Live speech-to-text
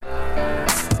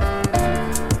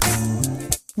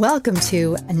Welcome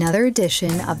to another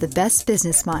edition of The Best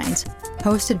Business Minds,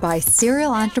 hosted by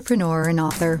serial entrepreneur and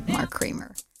author Mark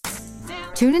Kramer.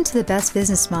 Tune into The Best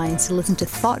Business Minds to listen to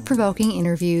thought-provoking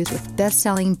interviews with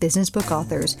best-selling business book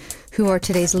authors who are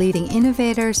today's leading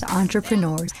innovators,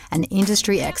 entrepreneurs, and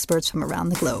industry experts from around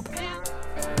the globe.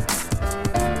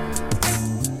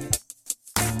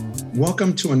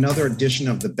 Welcome to another edition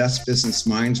of The Best Business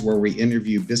Minds, where we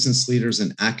interview business leaders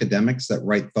and academics that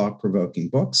write thought-provoking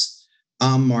books.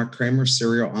 I'm Mark Kramer,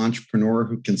 serial entrepreneur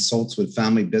who consults with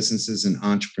family businesses and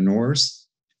entrepreneurs.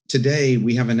 Today,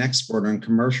 we have an expert on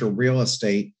commercial real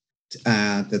estate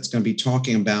that's going to be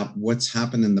talking about what's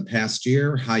happened in the past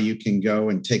year, how you can go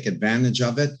and take advantage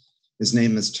of it. His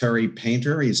name is Terry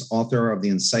Painter. He's author of the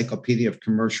Encyclopedia of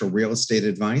Commercial Real Estate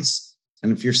Advice.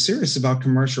 And if you're serious about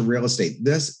commercial real estate,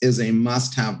 this is a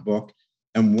must-have book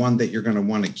and one that you're going to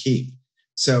want to keep.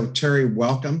 So, Terry,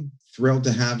 welcome. Thrilled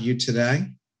to have you today.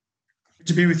 Good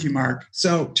to be with you, Mark.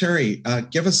 So, Terry,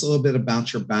 give us a little bit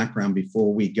about your background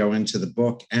before we go into the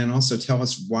book, and also tell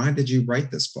us, why did you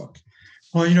write this book?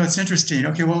 Well, it's interesting.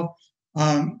 Okay, well,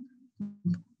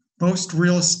 most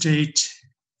real estate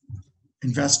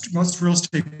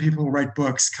people who write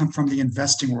books come from the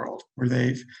investing world, where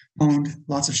they've owned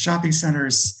lots of shopping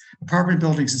centers, apartment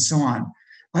buildings, and so on.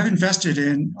 I've invested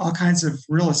in all kinds of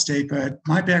real estate, but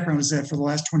my background is that for the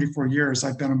last 24 years,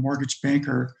 I've been a mortgage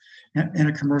banker and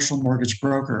a commercial mortgage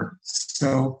broker.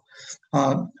 So,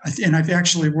 and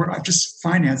I've just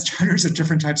financed hundreds of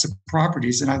different types of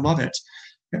properties, and I love it.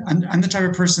 I'm the type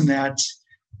of person that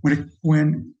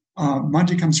when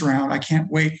Monday comes around, I can't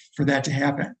wait for that to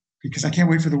happen, because I can't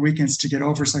wait for the weekends to get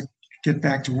over so I can get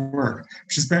back to work,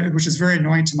 which is very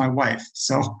annoying to my wife.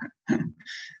 So,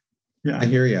 yeah. I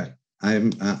hear you.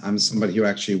 I'm somebody who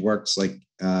actually works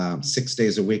 6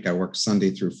 days a week. I work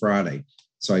Sunday through Friday.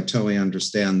 So I totally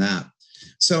understand that.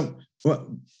 So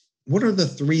what are the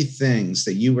three things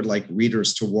that you would like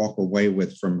readers to walk away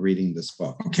with from reading this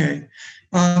book? Okay.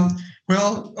 So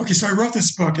I wrote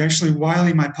this book. Actually,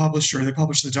 Wiley, my publisher, they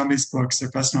publish the Dummies books.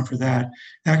 They're best known for that.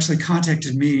 Actually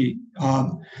contacted me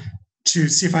to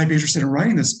see if I'd be interested in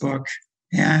writing this book.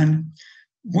 And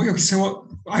so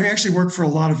I actually work for a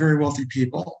lot of very wealthy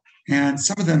people. And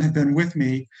some of them have been with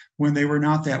me when they were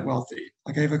not that wealthy.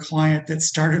 Like, I have a client that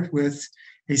started with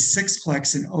a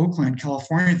sixplex in Oakland,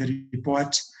 California, that he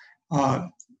bought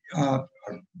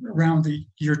around the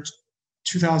year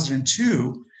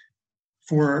 2002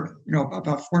 for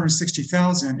about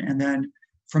 $460,000, and then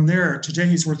from there, today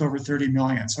he's worth over $30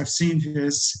 million. So I've seen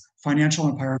his financial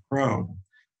empire grow,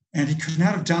 and he could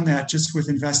not have done that just with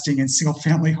investing in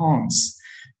single-family homes.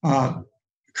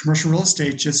 Commercial real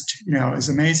estate just is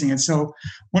amazing, and so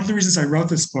one of the reasons I wrote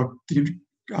this book, the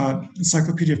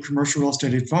Encyclopedia of Commercial Real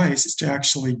Estate Advice, is to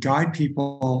actually guide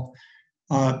people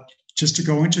just to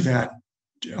go into that,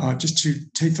 just to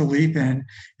take the leap. And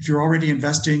if you're already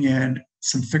investing in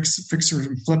some fixers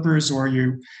and flippers, or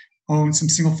you own some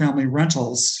single-family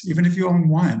rentals, even if you own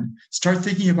one, start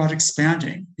thinking about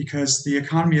expanding, because the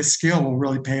economy of scale will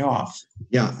really pay off.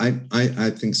 Yeah, I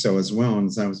think so as well. And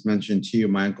as I was mentioning to you,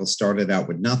 my uncle started out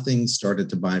with nothing, started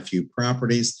to buy a few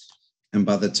properties. And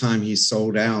by the time he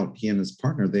sold out, he and his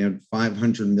partner, they had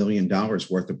 $500 million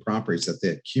worth of properties that they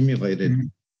accumulated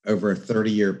over a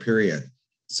 30-year period.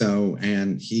 So,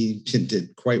 and he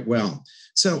did quite well.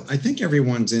 So I think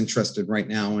everyone's interested right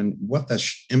now in what the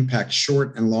impact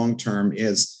short and long term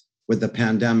is with the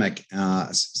pandemic,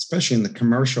 especially in the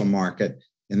commercial market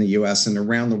in the US and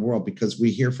around the world, because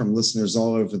we hear from listeners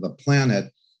all over the planet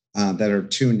that are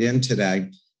tuned in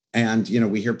today. And,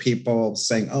 we hear people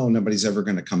saying, oh, nobody's ever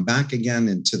going to come back again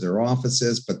into their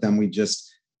offices. But then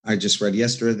I just read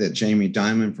yesterday that Jamie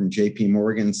Dimon from JP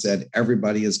Morgan said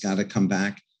everybody has got to come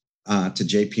back to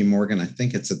JP Morgan. I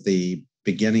think it's at the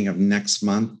beginning of next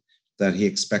month that he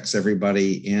expects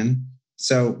everybody in.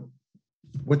 So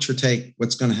what's your take?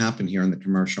 What's going to happen here in the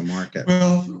commercial market?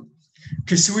 Well,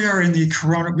 okay, so we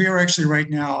are actually right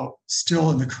now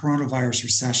still in the coronavirus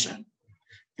recession.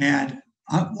 And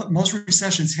most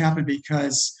recessions happen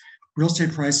because real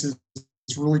estate prices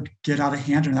really get out of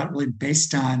hand. They're not really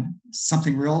based on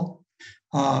something real.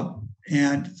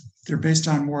 And they're based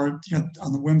on more,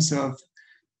 on the whims of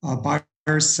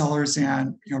buyers, sellers,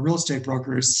 and real estate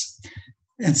brokers.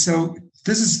 And so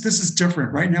this is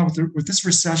different right now with this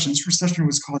recession. This recession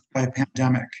was caused by a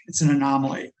pandemic. It's an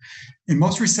anomaly. In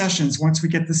most recessions, once we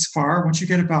get this far, once you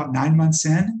get about 9 months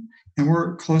in, and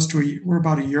we're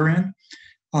about a year in,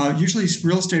 usually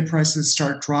real estate prices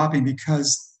start dropping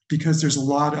because there's a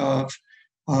lot of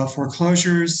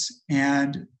foreclosures,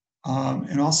 and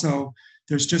also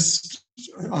there's just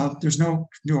there's no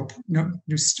new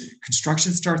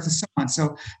construction starts and so on.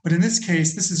 So, but in this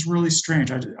case, this is really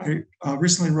strange. I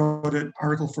recently wrote an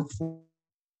article for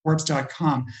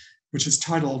Forbes.com, which is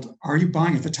titled, "Are You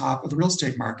Buying at the Top of the Real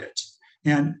Estate Market?"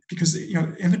 And because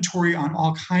inventory on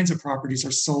all kinds of properties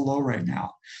are so low right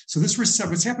now. So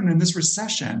what's happened in this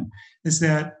recession is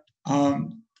that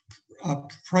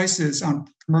prices on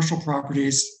commercial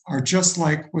properties are just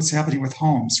like what's happening with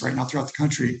homes right now throughout the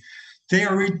country. They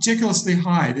are ridiculously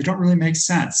high. They don't really make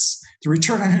sense. The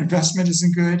return on investment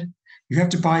isn't good. You have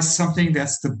to buy something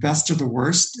that's the best of the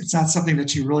worst. It's not something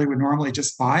that you really would normally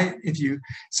just buy. If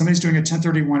somebody's doing a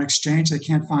 1031 exchange, they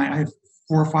can't find. I have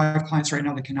 4 or 5 clients right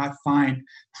now that cannot find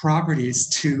properties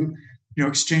to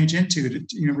exchange into,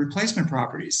 replacement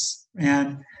properties.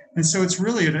 And so it's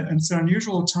really it's an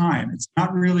unusual time. It's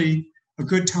not really a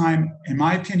good time, in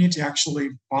my opinion, to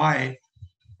actually buy.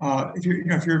 If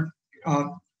you're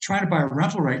trying to buy a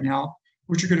rental right now,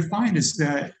 what you're going to find is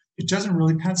that it doesn't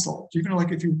really pencil. Even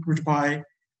like if you were to buy,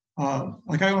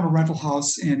 like I own a rental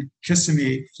house in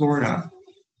Kissimmee, Florida,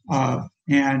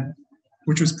 and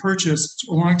which was purchased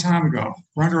a long time ago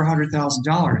for under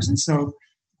 $100,000. And so,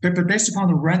 but based upon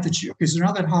the rent so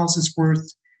now that house is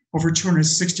worth over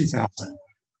 $260,000,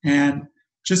 and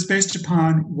just based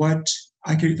upon what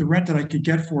the rent that I could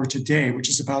get for today, which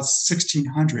is about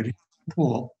 $1,600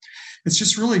 pool,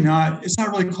 it's not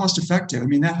really cost effective. I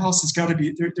mean, that house has got to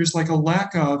be, there's like a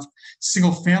lack of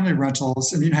single family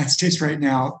rentals in the United States right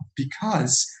now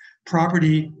because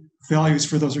property values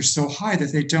for those are so high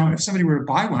that if somebody were to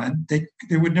buy one, they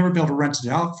would never be able to rent it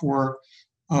out for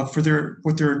what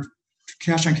their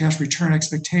cash on cash return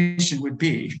expectation would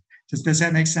be. Does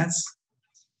that make sense?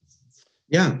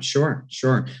 Yeah, sure.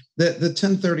 The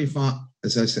 1035,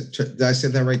 as I said, did I say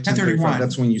that right? 1031.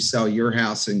 That's when you sell your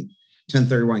house, and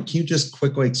 1031. Can you just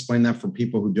quickly explain that for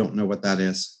people who don't know what that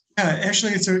is? Yeah,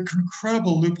 actually, it's an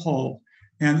incredible loophole.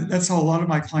 And that's how a lot of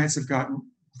my clients have gotten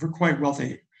quite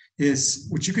wealthy, is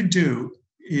what you can do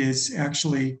is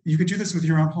actually, you could do this with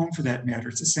your own home for that matter.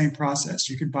 It's the same process.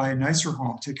 You could buy a nicer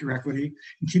home, take your equity,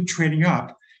 and keep trading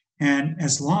up. And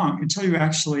until you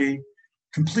actually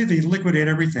completely liquidate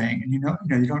everything and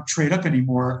you don't trade up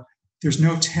anymore, there's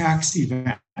no tax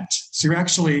event. So you're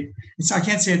actually, I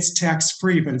can't say it's tax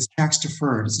free, but it's tax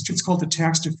deferred. It's called the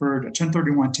tax deferred, a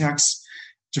 1031 tax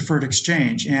deferred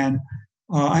exchange. And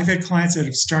I've had clients that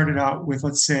have started out with,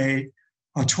 let's say,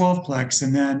 a 12-plex,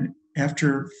 and then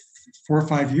after 4 or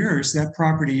 5 years, that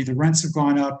property, the rents have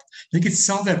gone up. They could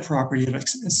sell that property at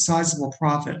a sizable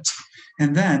profit.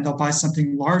 And then they'll buy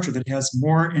something larger that has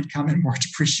more income and more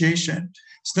depreciation.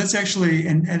 So that's actually,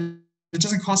 and it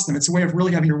doesn't cost them. It's a way of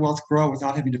really having your wealth grow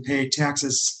without having to pay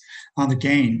taxes on the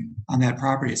gain on that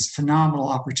property. It's a phenomenal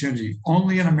opportunity.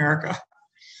 Only in America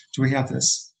do we have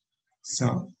this.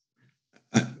 So,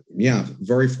 yeah,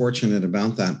 very fortunate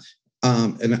about that.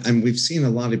 And we've seen a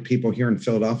lot of people here in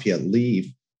Philadelphia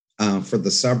leave for the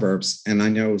suburbs. And I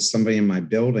know somebody in my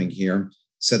building here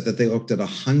said that they looked at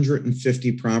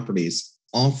 150 properties,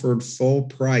 offered full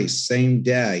price same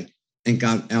day, and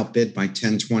got outbid by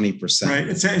 10-20%. Right.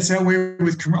 It's that way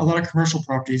with a lot of commercial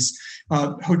properties.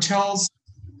 Hotels,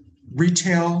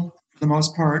 retail for the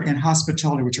most part, and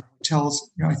hospitality, which are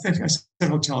hotels. I think I said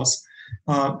hotels.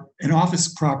 And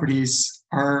office properties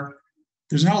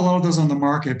there's not a lot of those on the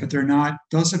market, but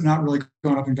those have not really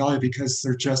gone up in value because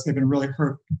they've been really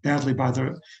hurt badly by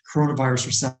the coronavirus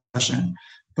recession.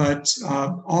 But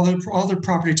all the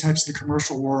property types in the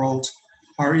commercial world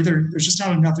are there's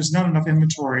not enough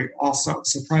inventory also.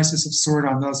 So prices have soared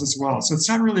on those as well. So it's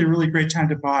not really a really great time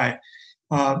to buy.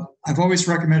 I've always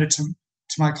recommended to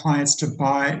my clients to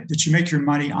buy, that you make your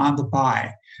money on the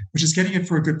buy, which is getting it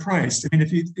for a good price. I mean,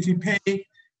 if you pay,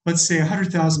 let's say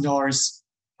 $100,000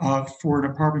 for an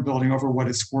apartment building over what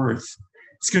it's worth,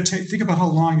 it's going to think about how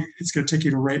long it's going to take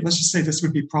you to raise. Let's just say this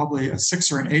would be probably a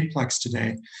 6 or an 8-plex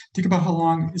today. Think about how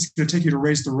long it's going to take you to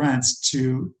raise the rents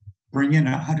to bring in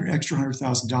extra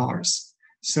 $100,000.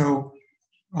 So,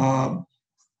 and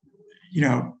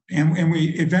we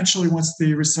eventually, once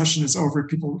the recession is over,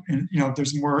 people,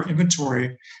 there's more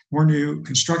inventory, more new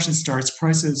construction starts,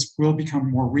 prices will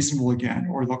become more reasonable again,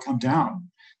 or they'll come down.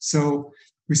 So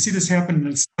we see this happen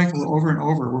in a cycle over and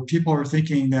over, where people are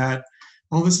thinking that,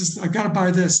 I've got to buy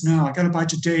this now. I got to buy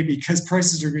today because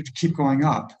prices are going to keep going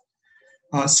up.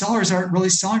 Sellers aren't really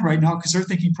selling right now because they're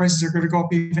thinking prices are going to go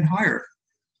up even higher.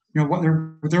 What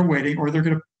they're waiting, or they're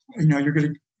going to, you're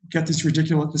going to get this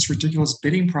ridiculous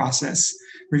bidding process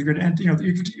where you're going to end.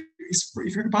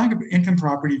 If you're buying an income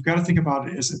property, you've got to think about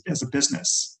it as a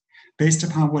business based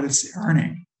upon what it's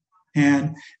earning.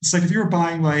 And it's like if you were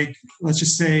buying, like, let's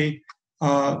just say,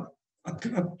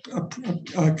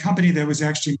 a company that was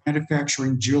actually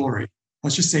manufacturing jewelry.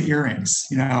 Let's just say earrings.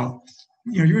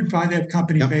 You would buy that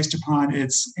company based upon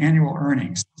its annual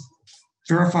earnings,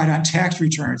 verified on tax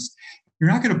returns. You're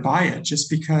not going to buy it just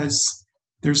because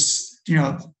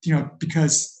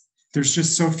because there's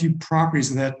just so few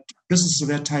properties of that businesses of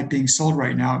that type being sold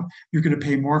right now. You're going to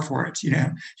pay more for it. You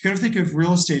got to think of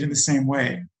real estate in the same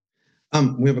way.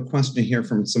 We have a question here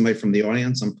from somebody from the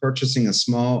audience. I'm purchasing a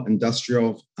small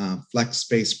industrial flex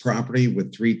space property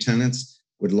with 3 tenants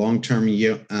with long-term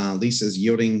leases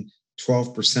yielding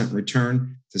 12%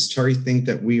 return. Does Terry think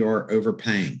that we are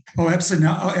overpaying? Oh, absolutely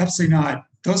not. Oh, absolutely not.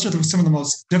 Those are some of the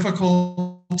most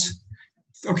difficult.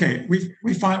 Okay,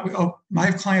 we find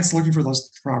my clients looking for those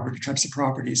types of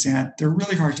properties, and they're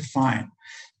really hard to find.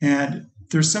 And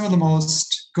there's some of the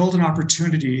most golden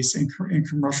opportunities in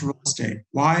commercial real estate.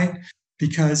 Why?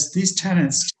 Because these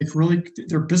tenants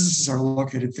their businesses are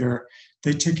located there.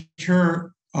 They take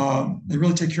care. They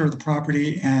really take care of the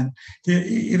property, and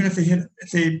even if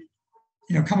they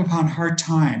come upon hard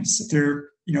times, if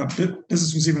their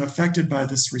business was even affected by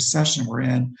this recession we're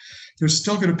in, they're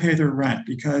still going to pay their rent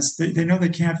because they know they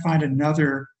can't find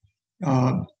another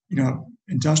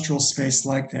industrial space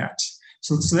like that.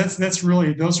 So that's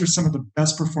really, those are some of the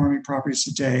best performing properties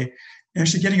today.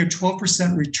 Actually getting a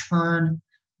 12% return,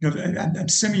 I'm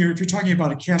assuming if you're talking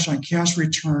about a cash on cash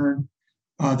return,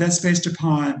 that's based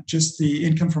upon just the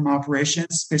income from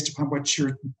operations, based upon what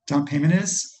your down payment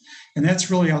is. And that's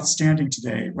really outstanding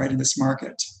today, right, in this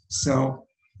market. So,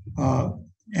 you'll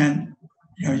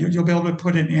be able to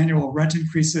put in annual rent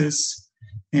increases,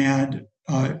 and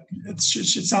it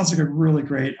sounds like a really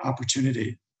great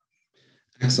opportunity.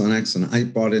 Excellent. I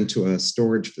bought into a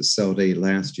storage facility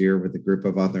last year with a group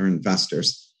of other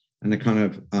investors, and I kind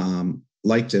of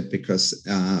liked it because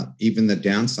even the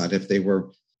downside, if they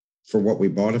were for what we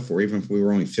bought it for, even if we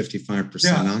were only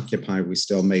 55% occupied, we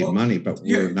still made money, but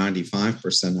we were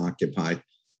 95% occupied.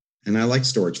 And I like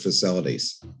storage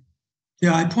facilities.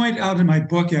 Yeah, I point out in my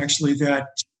book, actually, that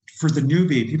for the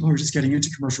newbie, people who are just getting into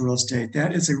commercial real estate,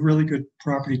 that is a really good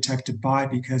property type to buy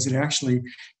because it actually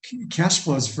cash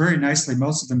flows very nicely.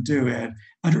 Most of them do at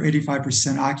under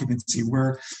 85% occupancy,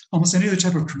 where almost any other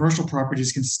type of commercial property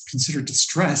is considered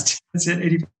distressed. It's at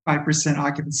 85%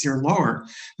 occupancy or lower,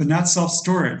 but not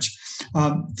self-storage.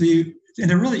 And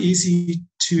they're really easy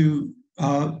to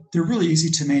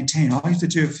maintain. All you have to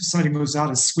do if somebody moves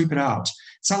out is sweep it out.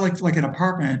 It's not like an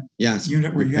apartment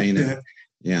unit where you have to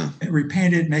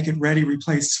repaint it, make it ready,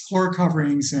 replace floor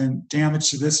coverings and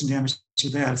damage to this and damage to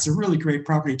that. It's a really great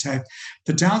property type.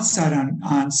 The downside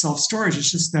on self-storage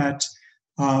is just that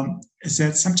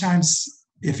sometimes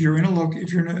if you're in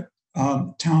a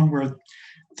town where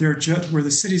where the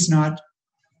city's not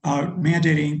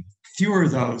mandating fewer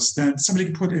of those, then somebody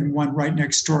can put in one right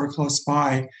next door or close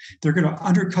by. They're going to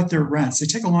undercut their rents. They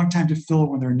take a long time to fill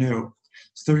when they're new.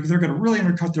 So they're going to really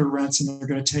undercut their rents, and they're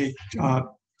going to take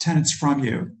tenants from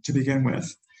you to begin with.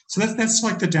 So that's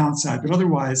like the downside. But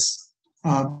otherwise,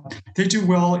 they do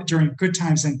well during good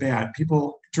times and bad.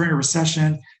 People during a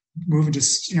recession move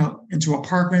into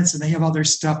apartments, and they have all their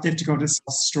stuff. They have to go to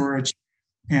self-storage.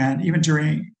 And even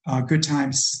during good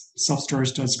times,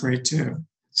 self-storage does great too.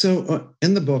 So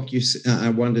in the book, I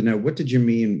wanted to know, what did you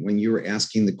mean when you were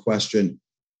asking the question,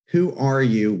 who are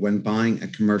you when buying a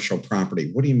commercial property?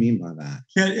 What do you mean by that?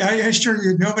 Yeah, I assure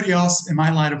you, nobody else in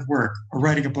my line of work or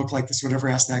writing a book like this would ever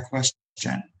ask that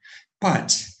question.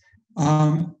 But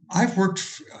I've done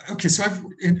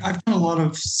a lot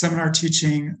of seminar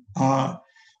teaching,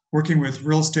 working with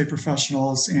real estate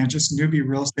professionals and just newbie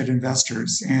real estate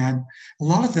investors. And a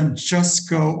lot of them just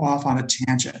go off on a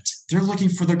tangent. They're looking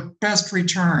for the best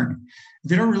return.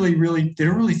 They don't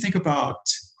really think about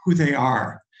who they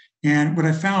are. And what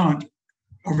I found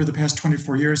over the past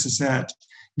 24 years is that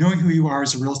knowing who you are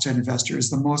as a real estate investor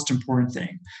is the most important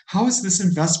thing. How is this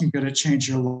investment going to change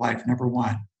your life? Number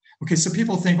one. Okay, so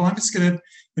people think, well, I'm just going to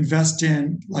invest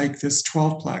in like this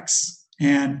 12-plex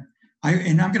and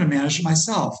I'm going to manage it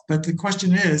myself. But the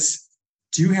question is,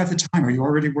 do you have the time? Are you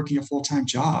already working a full-time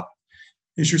job?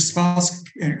 Is your spouse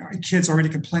and kids already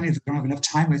complaining that they don't have enough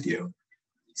time with you?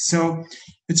 So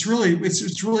it's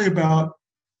really about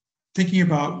thinking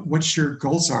about what your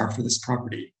goals are for this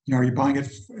property. Are you buying it?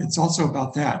 It's also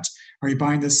about that. Are you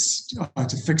buying this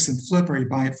to fix and flip? Or are you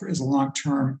buying it as a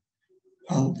long-term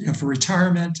for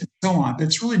retirement and so on? But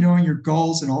it's really knowing your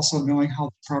goals and also knowing how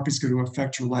the property is going to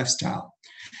affect your lifestyle.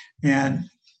 And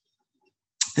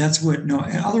that's what, and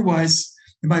otherwise,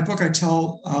 in my book, I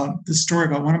tell the story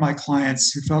about one of my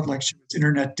clients who felt like she was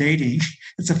internet dating.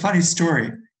 It's a funny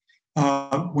story.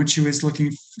 when she was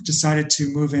decided to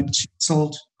move in. She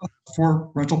sold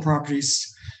 4 rental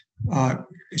properties.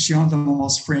 She owned them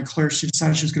almost free and clear. She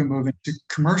decided she was going to move into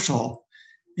commercial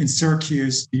in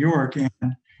Syracuse, New York, and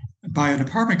buy an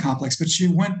apartment complex. But she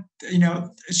went,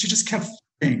 she just kept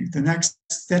flipping. That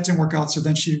didn't work out. So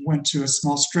then she went to a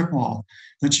small strip mall.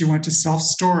 Then she went to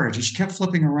self-storage, and she kept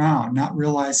flipping around, not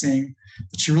realizing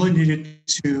that she really needed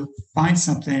to find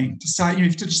something. Deciding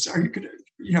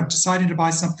to buy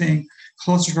something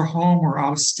closer to home or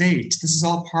out of state. This is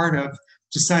all part of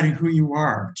deciding who you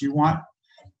are.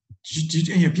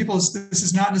 This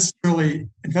is not necessarily,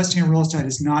 investing in real estate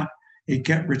is not a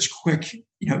get rich quick,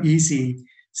 easy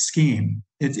scheme.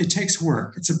 It takes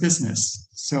work. It's a business.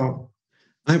 So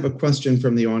I have a question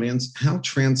from the audience. How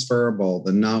transferable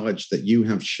the knowledge that you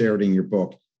have shared in your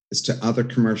book is to other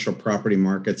commercial property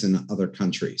markets in other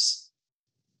countries?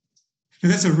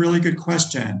 That's a really good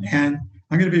question. And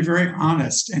I'm going to be very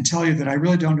honest and tell you that I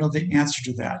really don't know the answer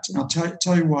to that. And I'll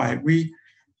tell you why. We,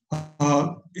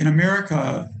 in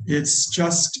America, it's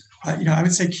just, I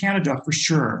would say Canada for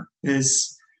sure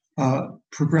is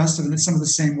progressive in some of the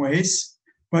same ways.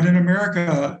 But in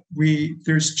America,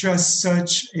 there's just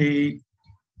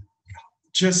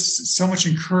so much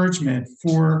encouragement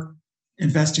for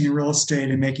investing in real estate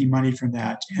and making money from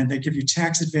that. And they give you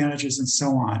tax advantages and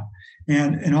so on.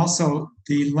 And also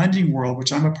the lending world,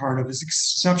 which I'm a part of, is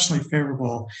exceptionally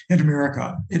favorable in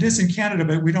America. It is in Canada,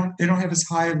 but they don't have as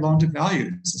high loan to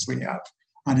values as we have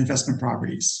on investment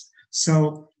properties.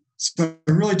 So I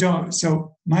really don't.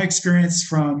 So my experience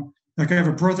from, I have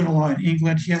a brother-in-law in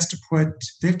England, they have to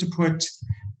put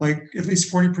like at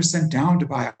least 40% down to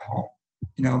buy a home.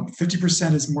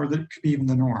 50% is more than could be even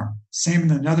the norm. Same in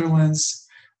the Netherlands,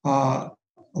 a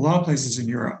lot of places in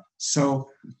Europe. So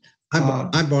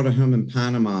I bought a home in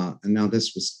Panama, and now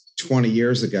this was 20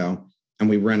 years ago, and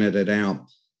we rented it out.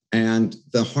 And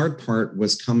the hard part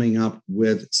was coming up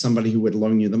with somebody who would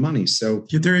loan you the money. So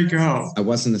there you go. I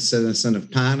wasn't a citizen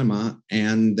of Panama,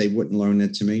 and they wouldn't loan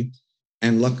it to me.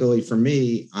 And luckily for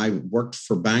me, I worked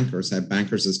for bankers, had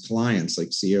bankers as clients,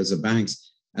 like CEOs of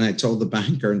banks. And I told the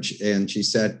banker, and she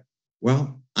said,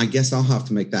 well, I guess I'll have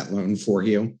to make that loan for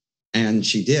you. And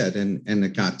she did, and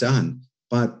it got done.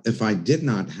 But if I did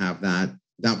not have that,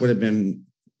 that would have been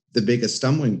the biggest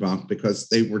stumbling block, because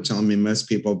they were telling me most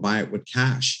people buy it with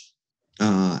cash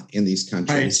in these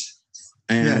countries.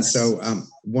 Right. And yes. So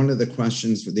one of the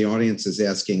questions the audience is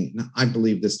asking, I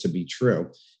believe this to be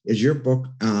true, is your book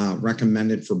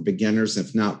recommended for beginners?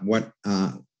 If not, what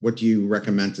do you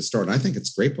recommend to start? I think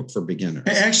it's a great book for beginners.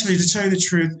 Actually, to tell you the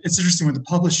truth, it's interesting. When the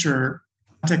publisher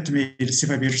contacted me to see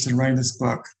if I'd be interested in writing this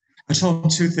book, I told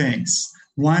them 2 things.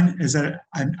 One is that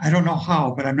I don't know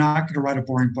how, but I'm not going to write a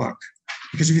boring book.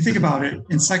 Because if you think about it,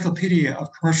 Encyclopedia of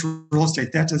Commercial Real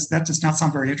Estate, that does not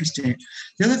sound very interesting.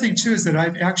 The other thing, too, is that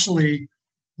I've actually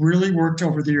really worked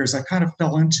over the years. I kind of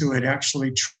fell into it,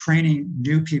 actually training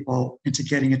new people into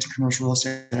getting into commercial real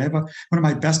estate. I have one of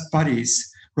my best buddies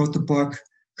wrote the book,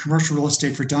 Commercial Real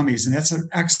Estate for Dummies, and that's an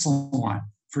excellent one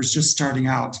for just starting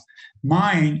out.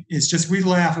 Mine is just, we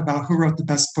laugh about who wrote the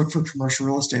best book for commercial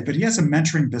real estate, but he has a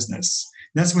mentoring business.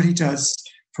 That's what he does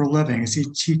for a living, is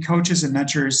he coaches and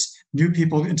mentors new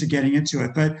people into getting into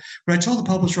it. But I told the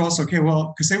publisher also, okay,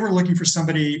 well, because they were looking for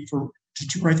somebody to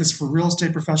write this for real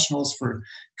estate professionals, for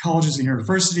colleges and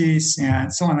universities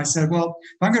and so on. I said, well,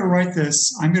 if I'm going to write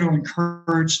this, I'm going to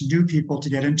encourage new people to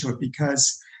get into it,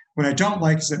 because what I don't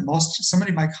like is that so many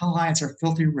of my clients are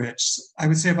filthy rich. I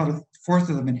would say about a fourth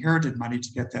of them inherited money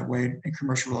to get that way in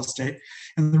commercial real estate.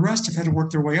 And the rest have had to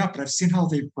work their way up. But I've seen how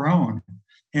they've grown.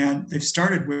 And they've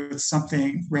started with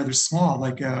something rather small,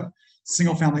 like a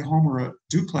single family home or a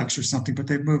duplex or something, but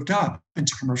they've moved up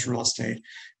into commercial real estate.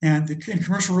 And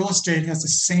commercial real estate has the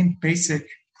same basic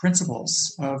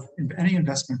principles of any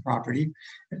investment property.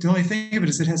 The only thing of it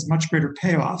is it has much greater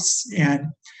payoffs, and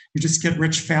you just get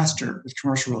rich faster with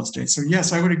commercial real estate. So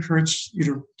yes, I would encourage you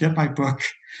to get my book,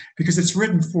 because it's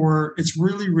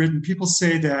really written. People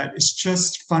say that it's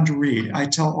just fun to read. I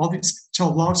tell a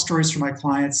lot of stories for my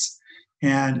clients,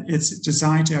 and it's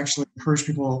designed to actually encourage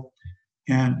people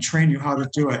and train you how to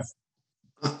do it.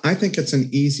 I think it's an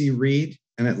easy read,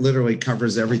 and it literally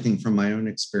covers everything from my own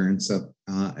experience of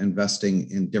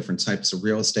investing in different types of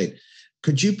real estate.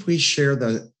 Could you please share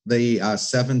the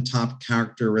 7 top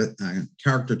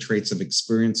character traits of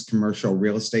experienced commercial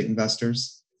real estate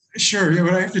investors? Sure. Yeah,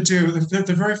 what I have to do,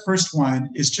 the very first one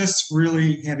is just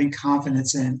really having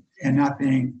confidence in and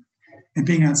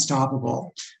being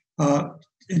unstoppable.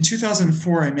 In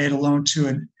 2004, I made a loan to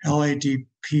an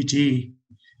LAPD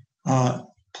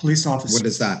police officer. What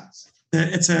is that?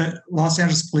 It's a Los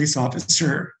Angeles police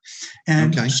officer,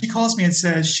 and she calls me and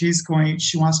says she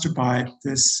wants to buy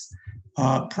this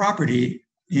property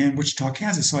in Wichita,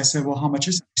 Kansas. So I said, well, how much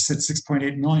is it? She said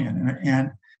 6.8 million,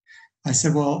 and I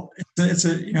said, well, it's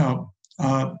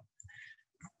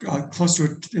close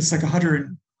to it's like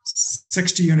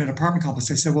 160 unit apartment complex.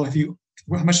 I said, well,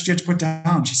 how much did you have to put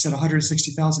down? She said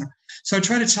 160,000. So I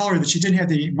tried to tell her that she didn't have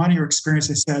the money or experience.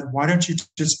 I said, why don't you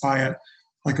just buy a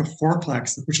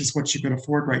fourplex, which is what she could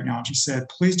afford right now? And she said,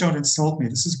 please don't insult me.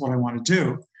 This is what I want to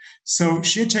do. So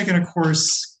she had taken a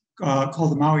course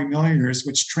called the Maui Millionaires,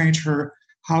 which trained her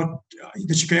how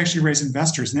that you could actually raise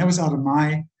investors. And that was out of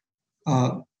my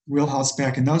wheelhouse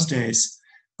back in those days.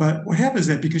 But what happens is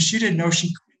that because she didn't know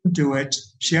she couldn't do it,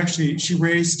 she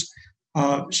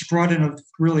brought in a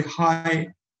really high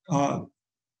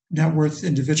net worth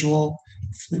individual.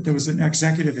 There was an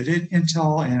executive at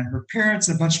Intel and her parents,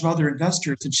 and a bunch of other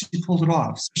investors, and she pulled it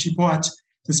off. So she bought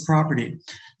this property.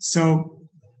 So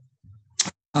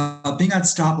being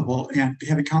unstoppable and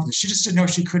having confidence, she just didn't know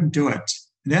she couldn't do it.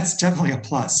 And that's definitely a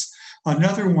plus.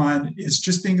 Another one is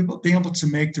just being able to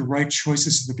make the right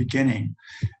choices at the beginning.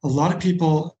 A lot of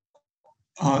people,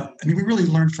 we really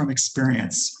learn from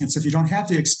experience. And so if you don't have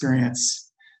the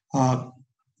experience,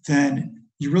 then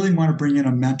you really want to bring in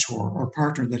a mentor or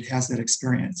partner that has that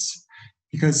experience,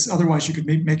 because otherwise you could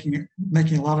be making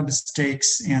a lot of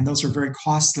mistakes, and those are very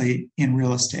costly in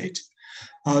real estate.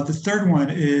 The third one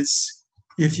is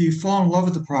if you fall in love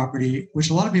with the property,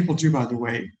 which a lot of people do, by the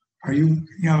way, can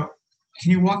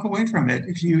you walk away from it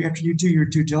after you do your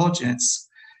due diligence?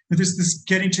 There's this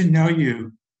getting to know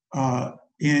you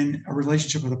in a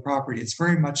relationship with a property. It's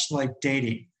very much like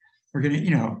dating.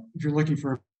 If you're looking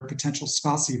for a potential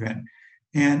spouse even.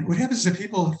 And what happens is that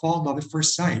people fall in love at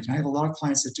first sight. And I have a lot of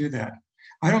clients that do that.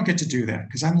 I don't get to do that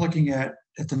because I'm looking at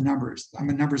the numbers. I'm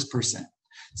a numbers person.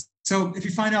 So if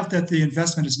you find out that the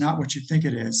investment is not what you think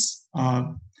it is,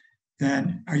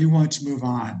 then are you willing to move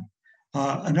on?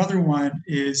 Another one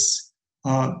is,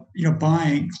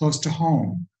 buying close to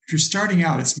home. If you're starting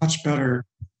out, it's much better.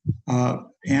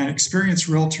 And experienced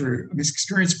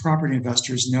property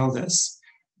investors know this.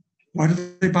 Why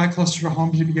do they buy closer to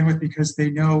home to begin with? Because they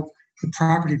know the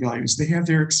property values. They have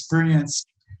their experienced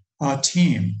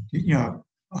team. They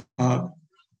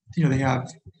have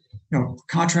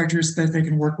contractors that they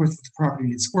can work with if the property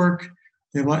needs work.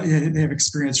 They have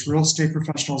experienced real estate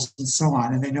professionals and so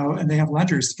on, and they have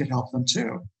lenders that can help them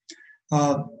too.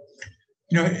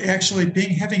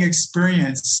 Having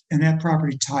experience in that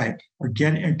property type or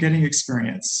getting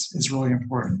experience is really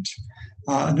important.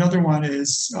 Another one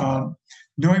is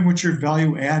knowing what your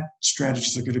value add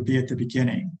strategies are going to be at the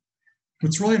beginning.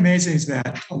 What's really amazing is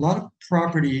that a lot of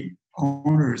property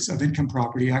owners of income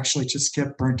property actually just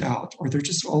get burnt out, or they're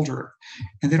just older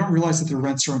and they don't realize that their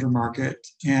rents are under market.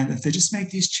 And if they just make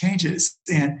these changes,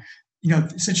 and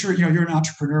since you're an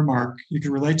entrepreneur, Mark, you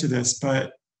can relate to this,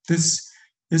 but this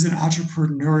is an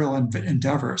entrepreneurial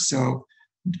endeavor. So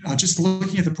just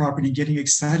looking at the property and getting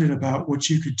excited about what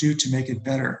you could do to make it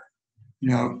better.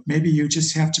 Maybe you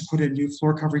just have to put in new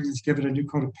floor coverings, give it a new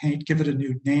coat of paint, give it a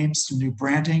new name, some new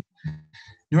branding.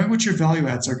 Knowing what your value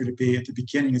adds are going to be at the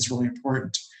beginning is really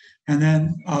important. And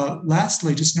then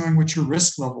lastly, just knowing what your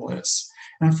risk level is.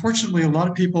 And unfortunately, a lot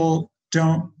of people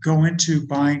don't go into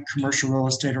buying commercial real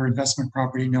estate or investment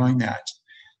property knowing that.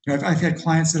 I've had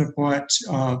clients that have bought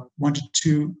 1 to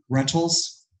 2 rental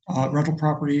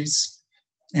properties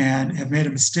and have made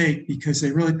a mistake because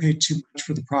they really paid too much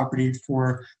for the property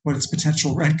for what its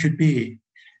potential rent could be.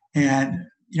 And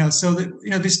so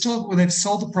that they still, when they've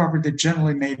sold the property, they've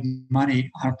generally made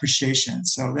money on appreciation.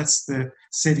 So that's the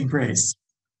saving grace.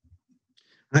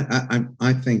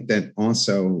 I think that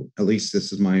also, at least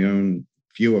this is my own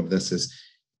view of this, is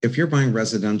if you're buying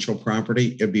residential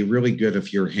property, it'd be really good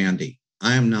if you're handy.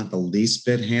 I am not the least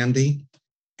bit handy,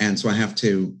 and so I have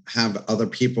to have other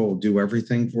people do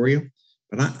everything for you.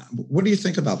 But what do you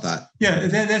think about that? Yeah,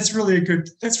 that's really good.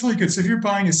 So if you're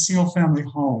buying a single-family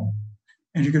home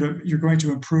and you're going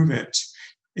to improve it,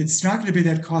 it's not going to be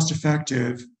that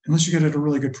cost-effective unless you get it at a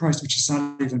really good price, which is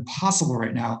not even possible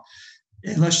right now,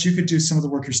 unless you could do some of the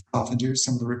work yourself and do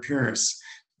some of the repairs.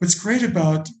 What's great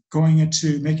about going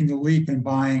into making the leap and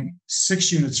buying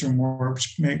 6 units or more,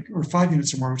 or 5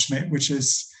 units or more, which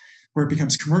is where it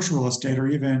becomes commercial real estate, or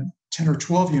even 10 or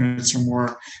 12 units or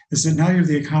more, is that now you're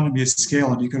the economy of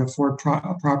scale and you could afford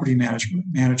a property manager,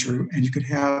 and you could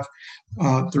have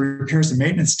the repairs and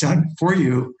maintenance done for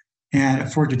you and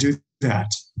afford to do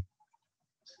that.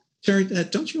 Jerry,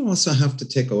 don't you also have to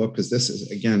take a look, because this is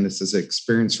an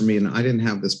experience for me, and I didn't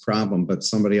have this problem, but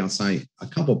somebody else, a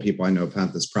couple of people I know have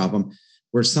had this problem.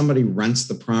 where somebody rents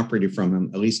the property from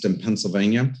them, at least in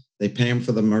Pennsylvania, they pay them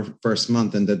for the first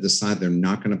month and they decide they're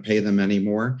not going to pay them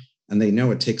anymore. And they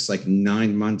know it takes like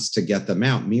 9 months to get them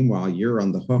out. Meanwhile, you're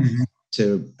on the hook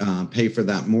to pay for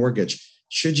that mortgage.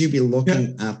 Should you be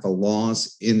looking at the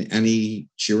laws in any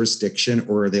jurisdiction,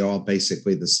 or are they all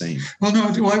basically the same? Well,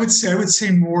 no. Well, I would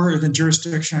say more than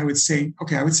jurisdiction. I would say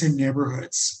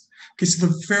neighborhoods. Okay, so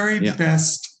the very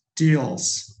best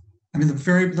deals. I mean,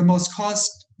 the most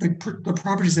cost. The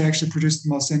properties that actually produce the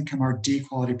most income are D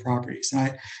quality properties. And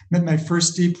I met my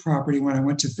first D property when I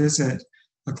went to visit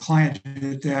a client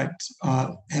that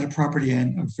had a property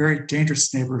in a very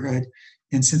dangerous neighborhood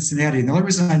in Cincinnati. And the only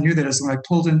reason I knew that is when I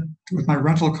pulled in with my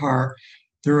rental car,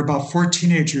 there were about 4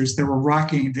 teenagers that were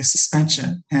rocking the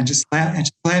suspension and just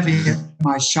laughing at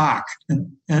my shock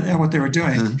and at what they were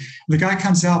doing. Mm-hmm. The guy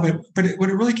comes out, but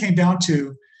what it really came down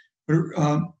to,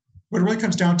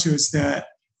 is that,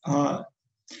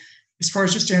 as far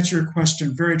as just to answer your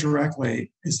question very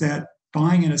directly, is that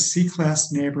buying in a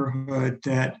C-class neighborhood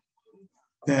that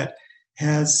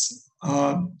has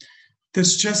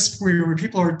that's just where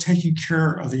people are taking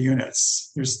care of the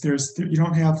units. You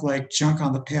don't have like junk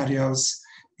on the patios,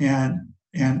 and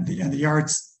the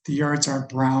yards aren't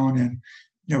brown and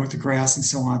with the grass and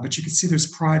so on. But you can see there's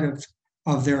pride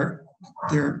of their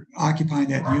occupying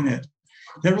that unit.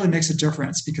 That really makes a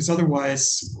difference, because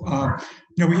otherwise,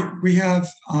 we have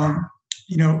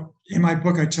in my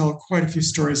book I tell quite a few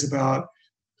stories about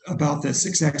this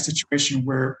exact situation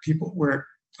where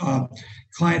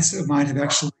clients of mine have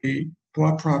actually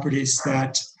bought properties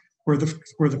that where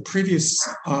the previous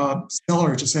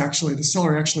seller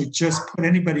actually just put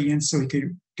anybody in so he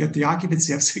could get the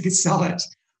occupancy up so he could sell it.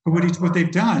 But what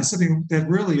they've done is something that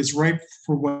really is ripe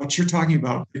for what you're talking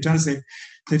about. What they've done is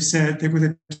they've said they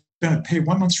would pay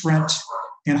 1 month's rent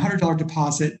and $100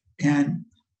 deposit, and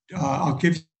I'll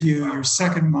give you your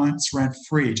second month's rent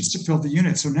free just to fill the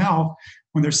unit. So now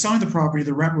when they're selling the property,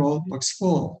 the rent roll looks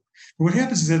full. But what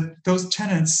happens is that those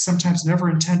tenants sometimes never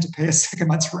intend to pay a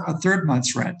third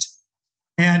month's rent.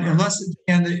 And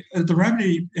the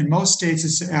remedy in most states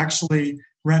is to actually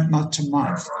rent month to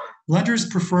month. Lenders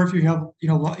prefer if you have,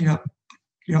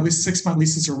 at least 6-month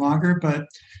leases or longer, but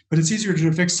it's easier to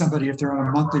evict somebody if they're on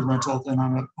a monthly rental than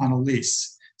on a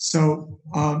lease. So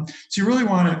you really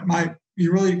want to,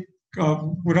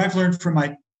 what I've learned from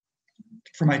my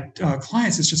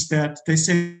clients is just that they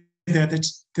say that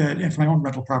and for my own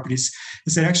rental properties,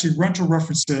 is that actually rental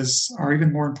references are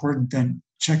even more important than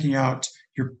checking out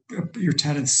your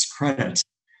tenant's credit.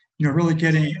 Really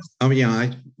getting. Oh yeah,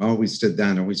 I always did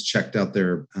that. I always checked out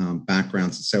their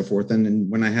backgrounds and so forth. And then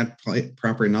when I had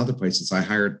property in other places, I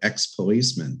hired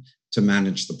ex-policemen to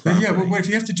manage the property. But if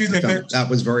you have to do that, that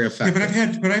was very effective.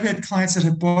 Yeah, but I've had clients that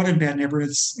have bought in bad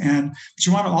neighborhoods, and what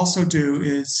you want to also do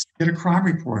is get a crime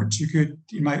report. You could,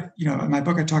 in my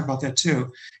book, I talk about that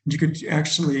too. You could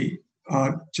actually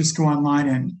just go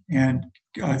online and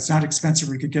it's not expensive.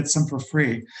 You could get some for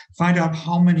free. Find out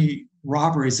how many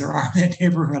robberies there are in that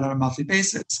neighborhood on a monthly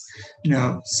basis.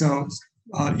 So.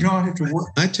 You don't have to work.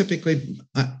 I typically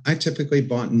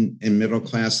bought in middle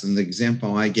class, and the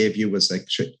example I gave you was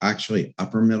actually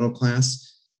upper middle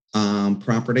class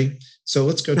property. So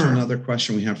let's go to another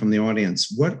question we have from the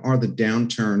audience. What are the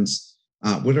downturns?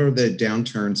 What are the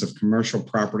downturns of commercial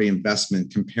property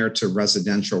investment compared to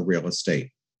residential real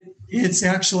estate? It's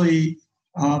actually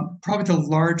probably the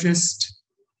largest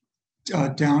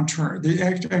downturn.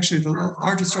 The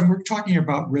largest. We're talking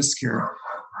about risk here.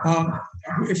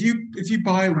 If you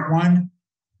buy 1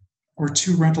 or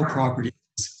 2 rental properties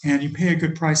and you pay a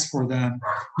good price for them,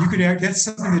 that's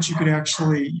something that you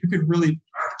could really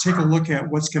take a look at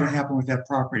what's going to happen with that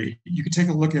property. You could take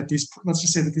a look at these. Let's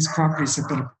just say that these properties have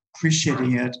been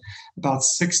appreciating at about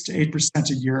 6 to 8%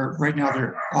 a year. Right now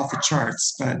they're off the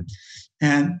charts,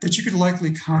 and that you could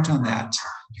likely count on that.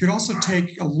 You could also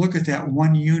take a look at that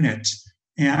one unit.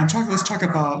 And let's talk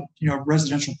about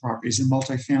residential properties and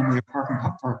multifamily apartment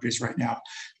properties right now.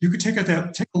 You could take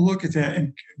a look at that,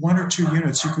 and 1 or 2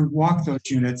 units. You could walk those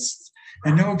units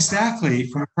and know exactly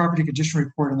from a property condition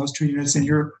report on those 2 units, and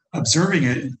you're observing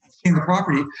it and seeing the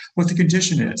property, what the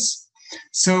condition is.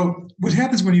 So what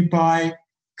happens when you buy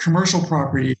commercial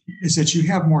property is that you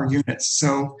have more units.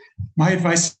 So my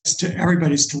advice to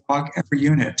everybody is to walk every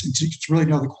unit and to really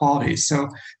know the quality. So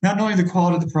not knowing the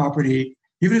quality of the property,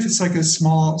 even if it's like a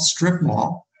small strip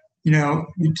mall, you want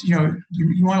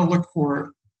to look for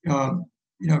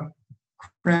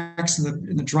cracks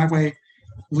in the driveway,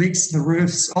 leaks in the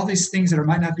roofs, all these things that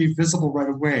might not be visible right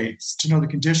away to know the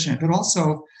condition. But also,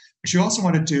 what you also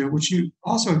want to do,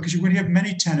 because when you have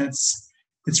many tenants,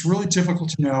 it's really difficult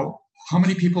to know how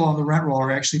many people on the rent roll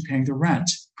are actually paying the rent.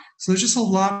 So there's just a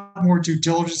lot more due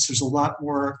diligence. There's a lot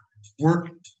more work.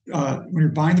 When you're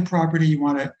buying the property, you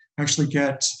want to actually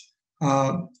get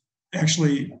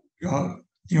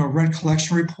rent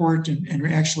collection report and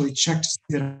actually check to see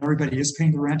that everybody is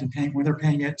paying the rent and paying when they're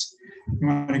paying it. You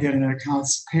want to get an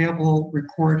accounts payable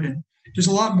report, and there's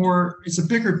a lot more. It's a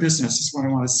bigger business, is what I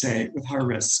want to say, with high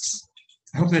risks.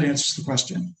 I hope that answers the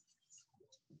question.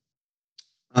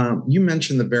 You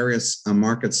mentioned the various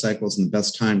market cycles and the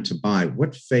best time to buy.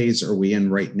 What phase are we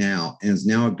in right now? And is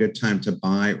now a good time to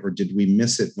buy, or did we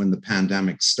miss it when the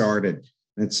pandemic started?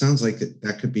 And it sounds like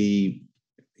that could be,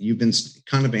 you've been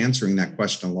kind of answering that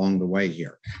question along the way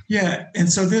here. Yeah, and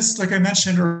so this, like I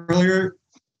mentioned earlier,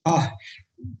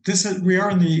 we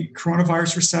are in the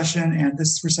coronavirus recession, and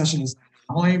this recession is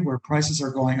anomaly where prices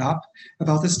are going up.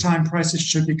 About this time, prices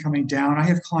should be coming down. I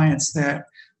have clients that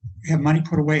have money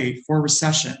put away for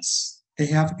recessions. They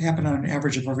have happen on an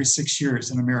average of every 6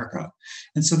 years in America.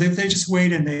 And so they just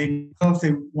wait, and they know if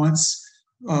they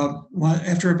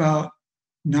after about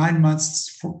 9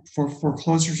 months for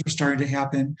foreclosures are starting to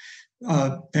happen,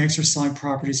 banks are selling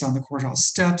properties on the courthouse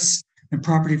steps, and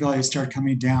property values start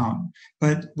coming down.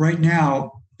 But right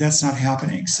now, that's not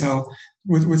happening. So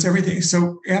with everything,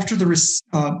 so after the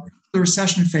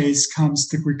recession phase comes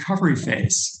the recovery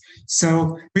phase.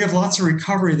 So we have lots of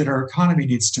recovery that our economy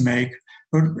needs to make,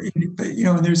 but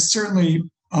and there's certainly,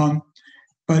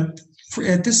 but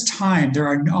at this time there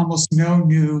are almost no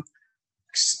new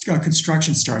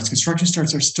construction starts. Construction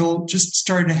starts are still just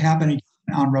starting to happen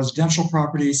on residential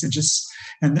properties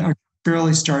and are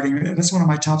barely starting. That's one of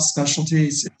my top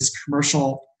specialties is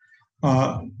commercial,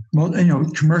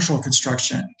 commercial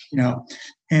construction.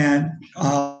 And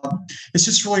it's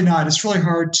just really not. It's really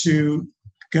hard to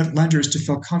get lenders to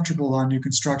feel comfortable on new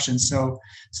construction. So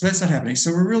that's not happening.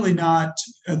 So we're really not.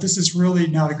 This is really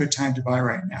not a good time to buy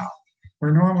right now,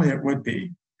 where normally it would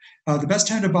be. The best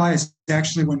time to buy is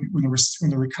actually when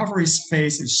the recovery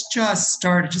phase is just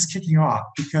kicking off,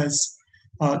 because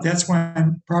that's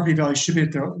when property values should be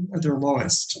at their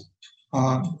lowest.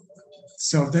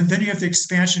 So then you have the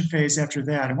expansion phase after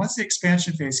that, and once the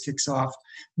expansion phase kicks off,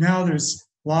 now there's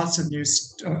lots of new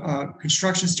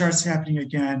construction starts happening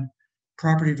again.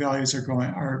 Property values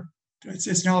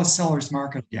it's now a seller's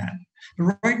market again.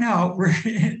 But right now we're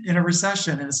in a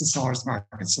recession and it's a seller's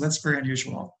market, so that's very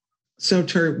unusual. So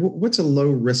Terry, what's a low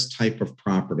risk type of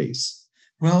properties?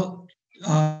 Well,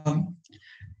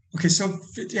 okay, so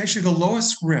actually the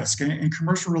lowest risk in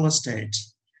commercial real estate,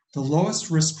 the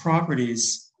lowest risk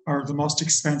properties are the most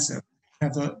expensive,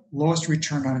 have the lowest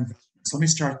return on investment. So let me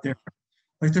start there.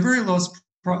 Like the very lowest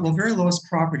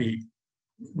property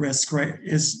risk, right,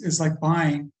 is like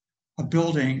buying a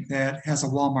building that has a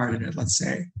Walmart in it, let's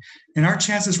say. And our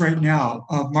chances right now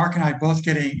of Mark and I both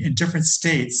getting in different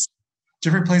states,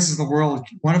 different places in the world,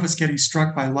 one of us getting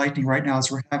struck by lightning right now as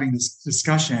we're having this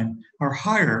discussion, are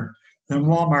higher than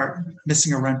Walmart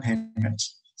missing a rent payment.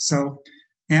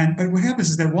 But what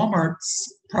happens is that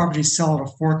Walmart's properties sell at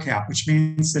a 4 cap, which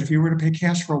means that if you were to pay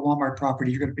cash for a Walmart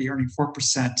property, you're going to be earning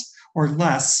 4% or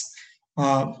less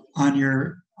on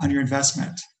your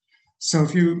investment. So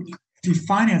if you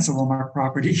finance a Walmart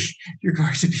property, you're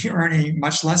going to be earning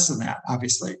much less than that,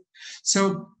 obviously.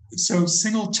 So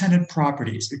single tenant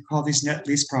properties, we call these net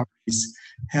lease properties,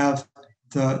 have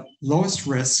the lowest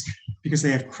risk because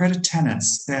they have credit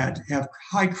tenants that have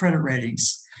high credit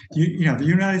ratings. The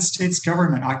United States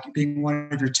government being one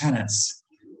of your tenants,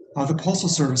 the Postal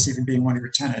Service even being one of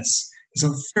your tenants, is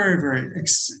a very, very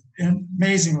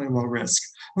amazingly low risk.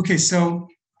 Okay, so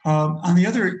on the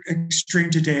other extreme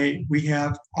today, we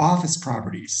have office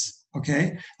properties.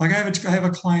 Okay, like I have a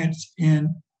client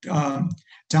in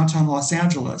downtown Los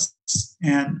Angeles,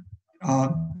 and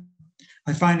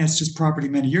I financed his property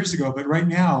many years ago. But right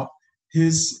now,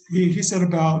 he's at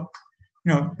about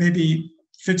maybe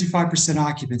 55%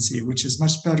 occupancy, which is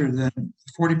much better than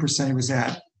 40% he was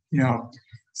at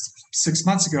 6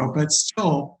 months ago. But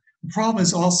still, the problem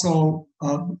is also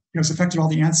it's affected all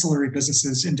the ancillary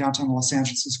businesses in downtown Los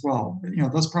Angeles as well.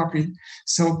 Those properties.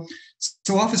 So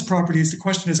office properties. The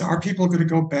question is, are people going to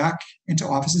go back into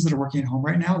offices that are working at home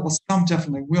right now? Well, some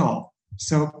definitely will.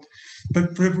 So,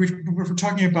 but if we're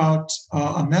talking about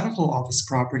a medical office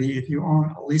property, if you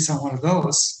own a lease on one of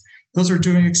those are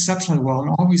doing exceptionally well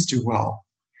and always do well.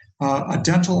 A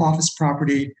dental office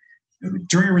property,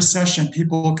 during a recession,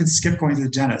 people could skip going to the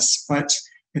dentist, but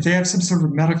if they have some sort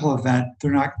of medical event,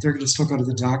 they're going to still go to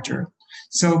the doctor.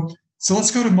 So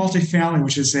let's go to multifamily,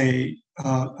 which is a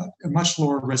much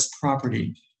lower risk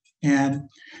property, and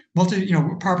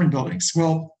apartment buildings.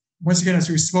 Well, once again, as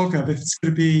we spoke of, if it's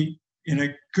going to be in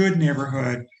a good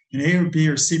neighborhood, an A or B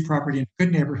or C property in a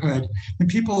good neighborhood, and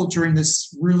people during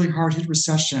this really hard hit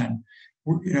recession,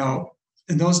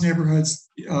 in those neighborhoods,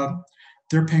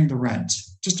 they're paying the rent.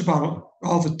 Just about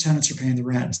all the tenants are paying the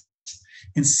rent.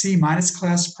 In C minus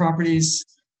class properties,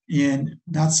 in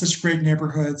not such great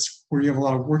neighborhoods where you have a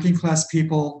lot of working class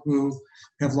people who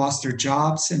have lost their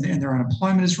jobs and their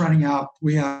unemployment is running out,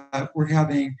 we're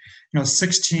having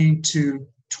 16 to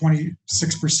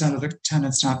 26% of the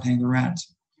tenants not paying the rent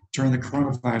during the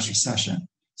coronavirus recession.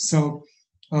 So,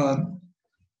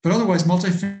 but otherwise,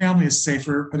 multifamily is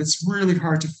safer, but it's really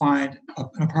hard to find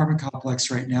an apartment complex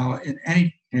right now in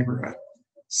any neighborhood.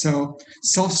 So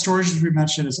self-storage, as we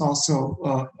mentioned, is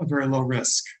also a very low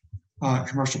risk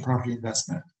commercial property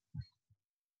investment.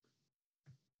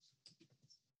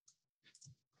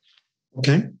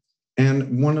 Okay.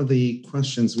 And one of the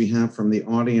questions we have from the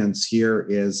audience here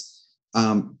is,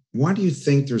 why do you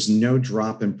think there's no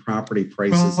drop in property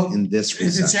prices in this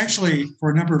recession? It's actually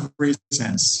for a number of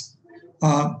reasons.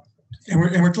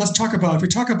 Let's talk about, if we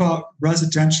talk about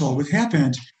residential, what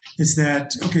happened is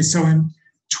that, okay, so in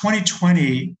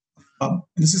 2020,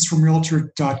 this is from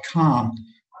Realtor.com,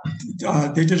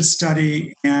 they did a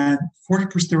study and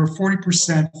there were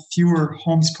 40% fewer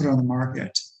homes put on the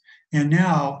market. And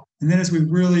then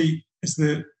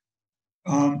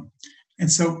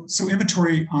so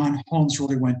inventory on homes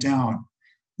really went down.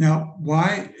 Now,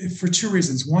 why? For two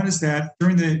reasons. One is that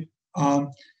during the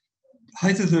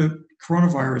height of the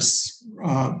coronavirus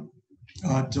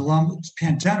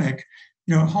pandemic,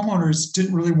 homeowners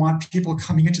didn't really want people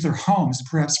coming into their homes and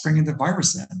perhaps bringing the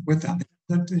virus in with them.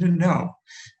 They didn't know.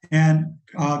 And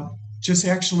just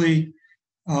actually,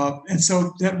 and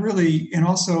so that really, and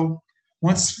also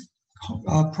once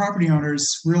property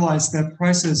owners realize that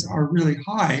prices are really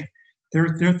high,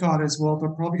 their thought is, well, they're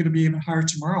probably going to be even higher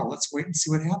tomorrow. Let's wait and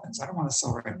see what happens. I don't want to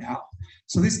sell right now.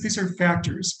 So these are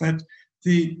factors, but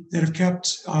that have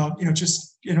kept,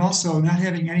 and also not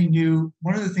having any new,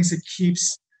 one of the things that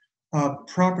keeps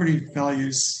property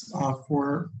values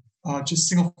for just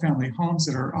single family homes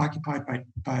that are occupied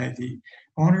by the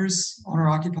owners, owner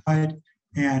occupied,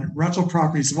 and rental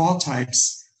properties of all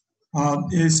types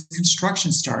is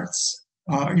construction starts.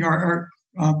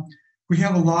 We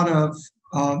have a lot of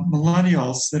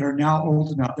millennials that are now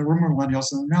old enough. There were more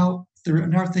millennials, and they're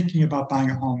now thinking about buying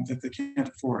a home that they can't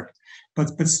afford.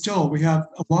 But still, we have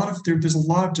there's a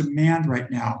lot of demand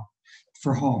right now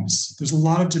for homes. There's a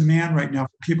lot of demand right now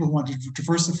for people who want to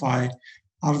diversify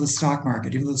out of the stock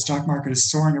market. Even though the stock market is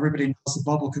soaring, everybody knows the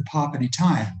bubble could pop any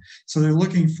time. So they're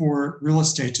looking for real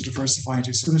estate to diversify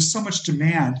into. So there's so much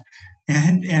demand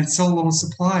and so little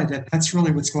supply that's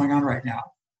really what's going on right now.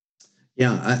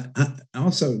 Yeah. I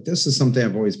also, this is something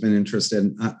I've always been interested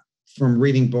in. From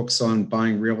reading books on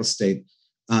buying real estate,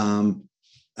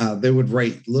 they would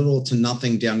write little to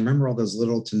nothing down. Remember all those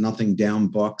little to nothing down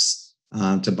books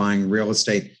to buying real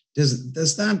estate?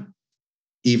 Does that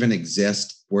even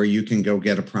exist where you can go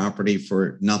get a property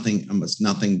for nothing, almost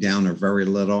nothing down or very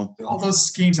little? All those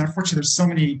schemes, unfortunately, there's so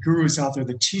many gurus out there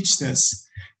that teach this.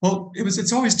 Well,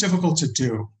 it's always difficult to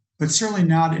do, but certainly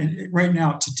not right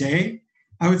now today.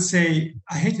 I would say,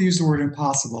 I hate to use the word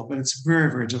impossible, but it's very,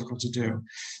 very difficult to do.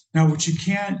 Now, what you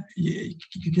can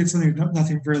get something,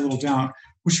 nothing, very little down.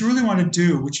 What you really want to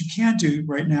do, what you can do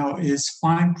right now is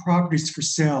find properties for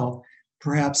sale,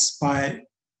 perhaps by,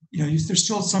 there's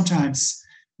still sometimes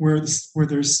where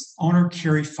there's owner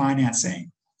carry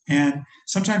financing. And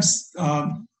sometimes,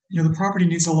 the property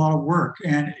needs a lot of work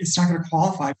and it's not going to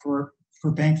qualify for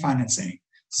bank financing.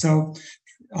 So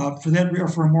for that, or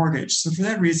for a mortgage. So for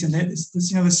that reason,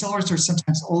 the sellers are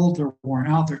sometimes old, they're worn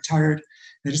out, they're tired,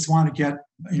 they just want to get,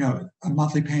 a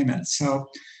monthly payment. So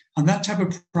on that type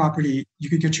of property, you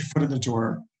could get your foot in the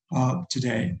door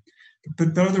today.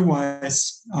 But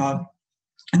otherwise,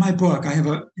 in my book, I have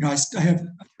a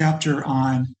chapter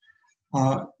on,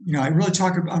 I really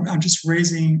talk about, I'm just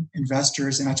raising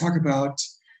investors, and I talk about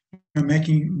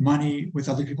making money with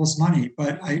other people's money.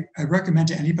 But I recommend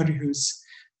to anybody who's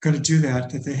going to do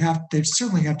that they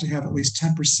certainly have to have at least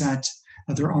 10%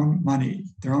 of their own money,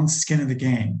 their own skin in the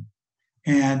game.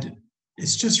 And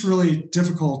it's just really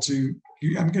difficult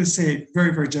I'm going to say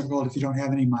very, very difficult if you don't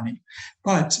have any money.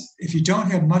 But if you don't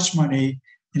have much money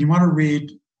and you want to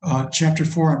read chapter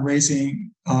 4 on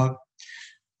raising,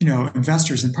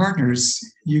 investors and partners,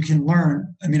 you can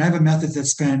learn. I mean, I have a method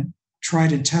that's been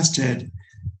tried and tested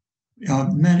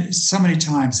so many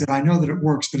times that I know that it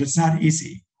works, but it's not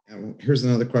easy. Here's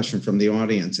another question from the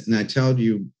audience. And I told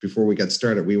you before we got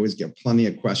started, we always get plenty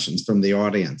of questions from the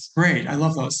audience. Great. I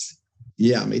love those.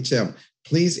 Yeah, me too.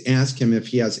 Please ask him if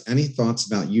he has any thoughts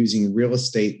about using real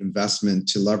estate investment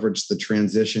to leverage the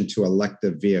transition to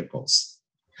electric vehicles.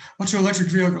 Well, to electric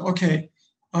vehicle, okay.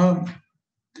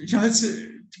 That's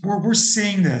we're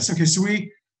seeing this. Okay, so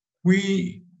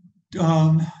we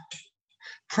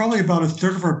probably about a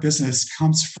third of our business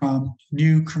comes from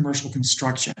new commercial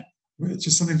construction. It's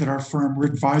just something that our firm, we're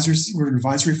an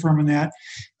advisory firm in that.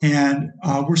 And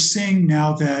we're seeing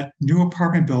now that new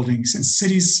apartment buildings in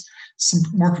cities, some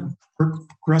more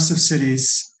progressive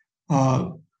cities,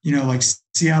 like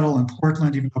Seattle and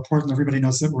Portland, even though Portland, everybody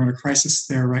knows that we're in a crisis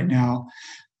there right now.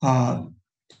 But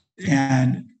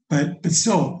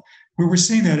still, we're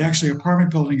seeing that actually apartment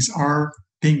buildings are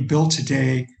being built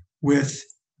today with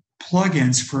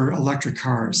plugins for electric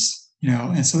cars,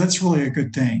 and so that's really a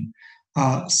good thing.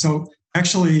 So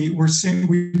actually,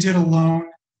 we did a loan.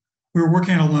 We were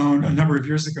working on a loan a number of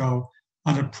years ago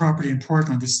on a property in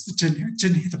Portland. This didn't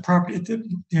the property.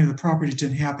 The property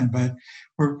didn't happen, but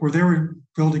where they were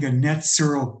building a net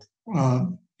zero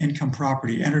income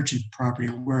property, energy property,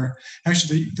 where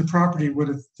actually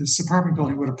this apartment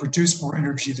building would have produced more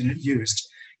energy than it used,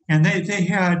 and they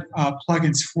had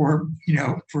plugins for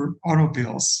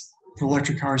automobiles, for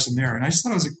electric cars in there, and I just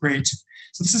thought it was a great.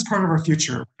 So this is part of our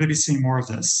future. We're going to be seeing more of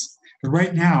this. But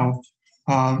right now,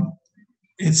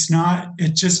 it's not.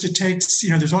 It takes.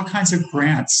 There's all kinds of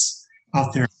grants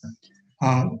out there.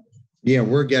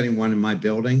 We're getting one in my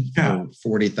building for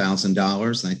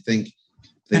 $40,000. I think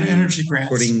and energy grants.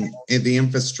 Putting the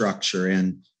infrastructure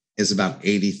in is about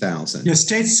 $80,000. Yeah,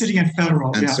 state, city, and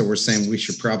federal. And so we're saying we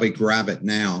should probably grab it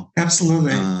now.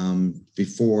 Absolutely.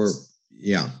 Before.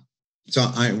 So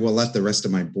I will let the rest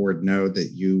of my board know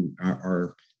that you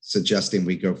are suggesting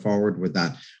we go forward with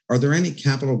that. Are there any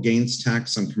capital gains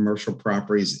tax on commercial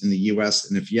properties in the U.S.?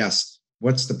 And if yes,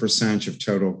 what's the percentage of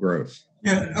total growth?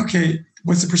 Yeah. Okay.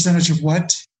 What's the percentage of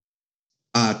what?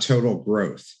 Total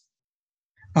growth.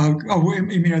 Are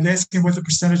they asking what the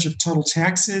percentage of total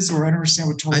tax is, or I don't understand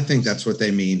what total? I think that's what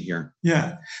they mean here.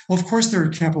 Yeah. Well, of course, there are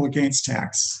capital gains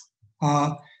tax.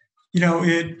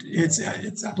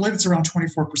 It's I believe it's around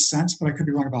 24%, but I could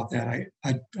be wrong about that.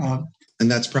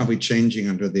 And that's probably changing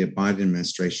under the Biden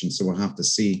administration. So we'll have to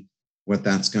see what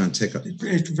that's going to take.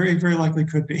 It very, very likely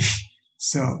could be.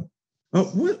 So.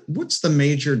 What's the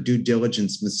major due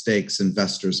diligence mistakes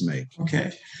investors make?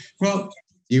 Okay. Well,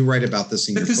 you write about this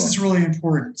in your book. This is really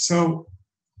important. So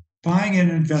buying an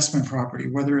investment property,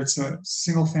 whether it's a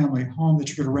single family home that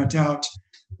you're going to rent out,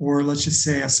 or let's just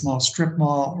say a small strip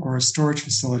mall or a storage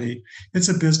facility, it's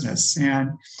a business.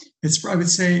 And I would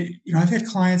say, I've had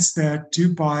clients that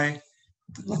do buy,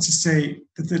 let's just say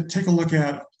that they take a look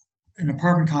at an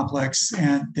apartment complex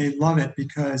and they love it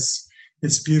because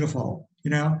it's beautiful,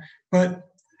 but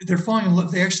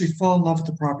they actually fall in love with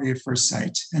the property at first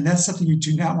sight. And that's something you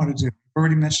do not want to do. I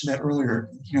already mentioned that earlier,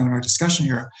 in our discussion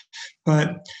here,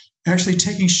 but actually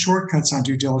taking shortcuts on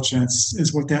due diligence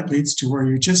is what that leads to, where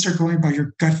you just are going by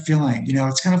your gut feeling.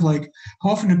 It's kind of like,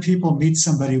 how often do people meet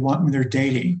somebody when they're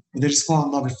dating, or they just fall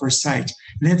in love at first sight,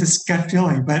 and they have this gut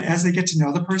feeling, but as they get to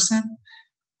know the person,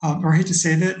 or I hate to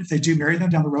say that, if they do marry them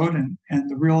down the road and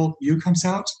the real you comes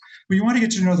out, well, you want to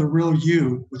get to know the real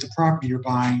you with the property you're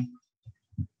buying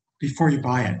before you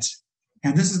buy it.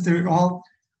 And this is all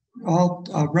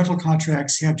rental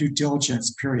contracts have due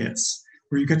diligence periods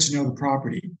where you get to know the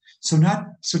property. So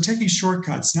taking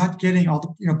shortcuts, not getting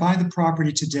buying the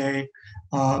property today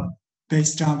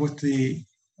based on what the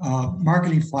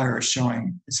marketing flyer is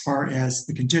showing as far as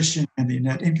the condition and the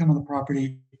net income of the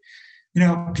property.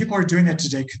 People are doing that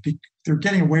today. They're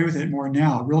getting away with it more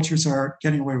now. Realtors are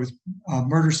getting away with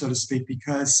murder, so to speak,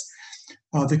 because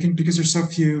there's so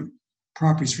few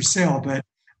properties for sale. But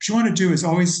what you want to do is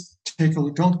always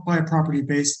don't buy a property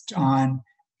based on,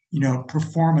 pro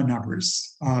forma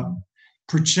numbers,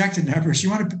 projected numbers.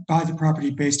 You want to buy the property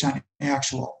based on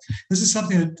actual. This is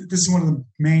one of the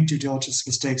main due diligence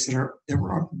mistakes that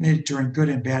were made during good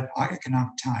and bad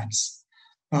economic times.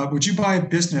 Would you buy a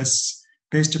business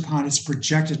based upon its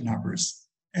projected numbers?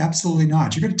 Absolutely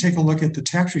not. You're going to take a look at the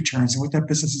tax returns and what that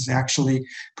business has actually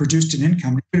produced in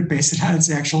income. You're going to base it on its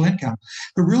actual income.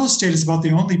 But real estate is about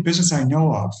the only business I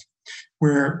know of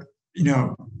where,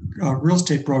 real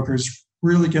estate brokers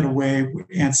really get away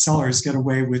and sellers get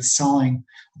away with selling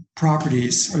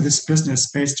properties or this business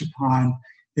based upon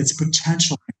its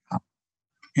potential income.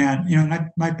 And, in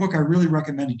my book, I really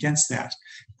recommend against that.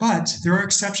 But there are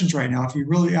exceptions right now. If you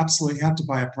really absolutely have to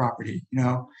buy a property,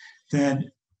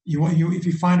 then if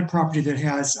you find a property that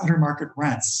has under market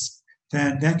rents,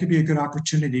 then that could be a good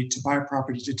opportunity to buy a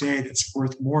property today that's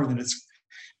worth more than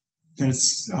you're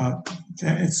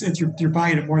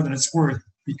buying it more than it's worth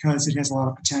because it has a lot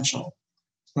of potential.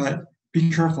 but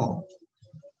be careful.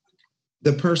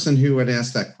 The person who had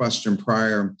asked that question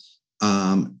prior,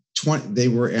 they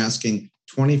were asking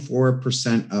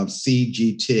 24% of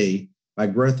CGT. By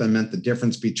growth, I meant the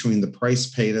difference between the price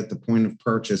paid at the point of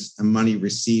purchase and money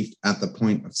received at the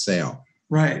point of sale.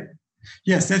 Right.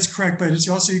 Yes, that's correct. But it's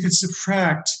also, you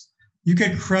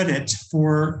get credit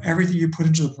for everything you put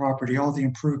into the property. All the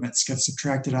improvements get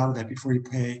subtracted out of that before you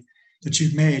pay, that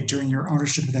you've made during your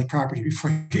ownership of that property, before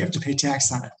you have to pay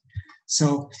tax on it.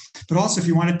 So, but also if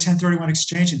you want a 1031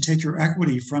 exchange and take your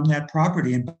equity from that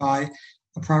property and buy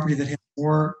a property that has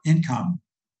more income,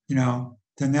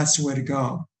 then that's the way to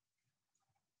go.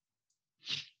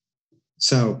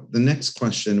 So the next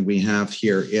question we have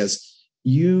here is,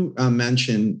 you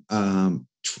mentioned,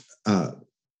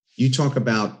 you talk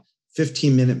about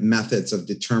 15-minute methods of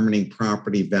determining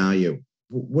property value.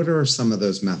 What are some of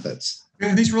those methods?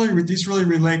 And these really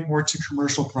relate more to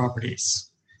commercial properties.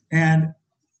 And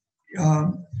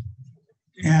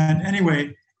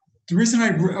anyway, the reason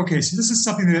so this is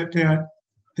something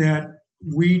that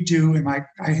we do, and I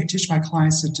teach my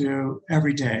clients to do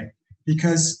every day,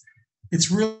 because it's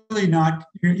really not,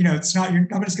 it's not,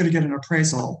 nobody's going to get an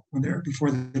appraisal before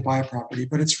they buy a property,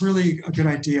 but it's really a good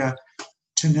idea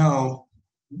to know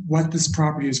what this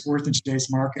property is worth in today's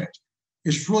market.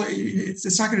 It's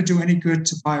not going to do any good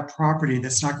to buy a property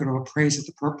that's not going to appraise at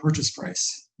the purchase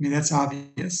price. I mean, that's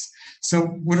obvious. So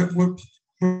what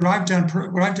I've done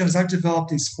is I've developed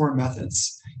these 4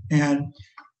 methods, and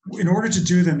in order to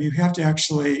do them, you have to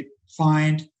actually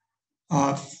find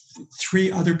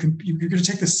 3 other. You're going to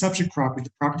take the subject property,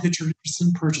 the property that you're interested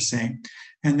in purchasing,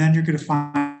 and then you're going to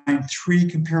find 3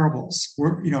 comparables,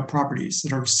 properties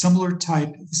that are similar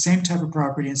type, the same type of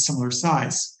property and similar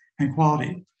size and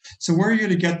quality. So where are you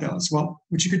going to get those? Well,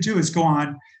 what you could do is go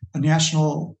on a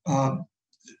national,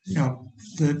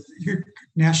 the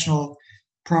national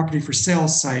property for sale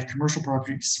site, commercial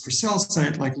properties for sale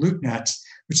site like LoopNet,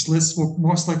 which will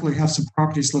most likely have some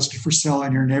properties listed for sale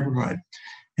in your neighborhood.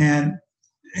 And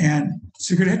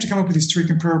so you're going to have to come up with these 3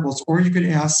 comparables, or you could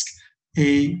ask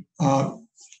a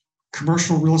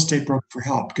commercial real estate broker for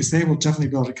help, because they will definitely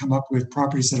be able to come up with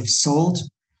properties that have sold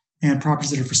and properties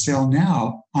that are for sale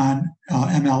now on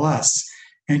MLS,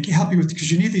 and can help you with, because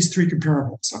you need these 3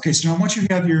 comparables. Okay, so now once you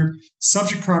have your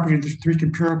subject property and the 3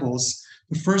 comparables,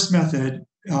 the first method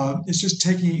is just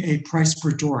taking a price per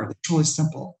door. That's really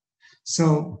simple.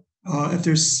 So if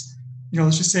there's,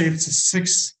 let's just say it's a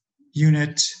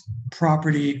 6-unit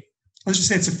property. Let's just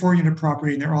say it's a 4-unit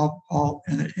property, and they're all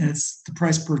and it's the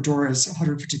price per door is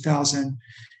 $150,000,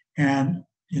 and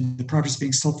the property is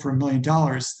being sold for $1 million.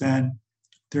 Then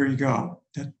there you go.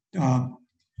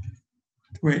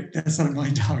 Wait, that's not $1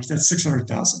 million. That's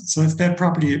 $600,000. So that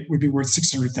property would be worth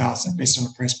 $600,000 based on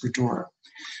the price per door.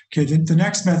 Okay. The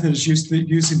next method is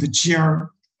using the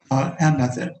GRM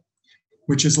method,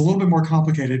 which is a little bit more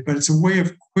complicated, but it's a way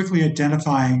of quickly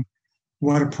identifying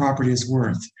what a property is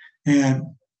worth. And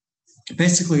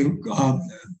basically,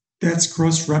 that's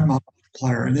gross rent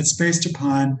multiplier, and it's based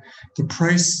upon the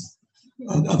price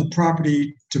of the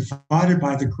property divided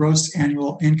by the gross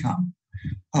annual income,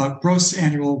 gross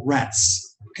annual rents.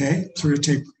 Okay, so we're going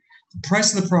to take the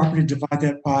price of the property, divide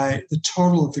that by the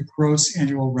total of the gross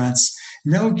annual rents,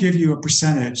 and that will give you a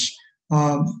percentage,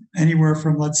 anywhere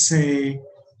from, let's say,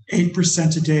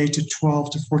 8% today to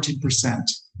 12 to 14%.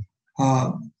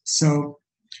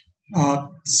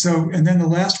 And then the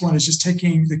last one is just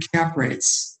taking the cap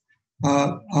rates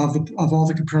of all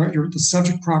the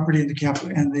subject property and the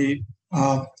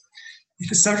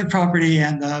subject property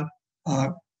and the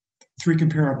 3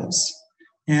 comparables,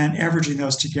 and averaging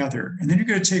those together. And then you're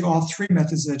going to take all 3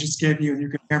 methods that I just gave you, and you're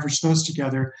going to average those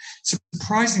together.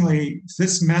 Surprisingly,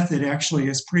 this method actually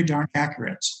is pretty darn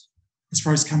accurate as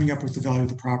far as coming up with the value of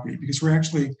the property, because we're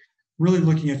actually really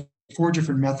looking at 4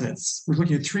 different methods. We're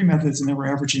looking at 3 methods, and then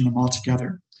we're averaging them all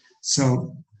together.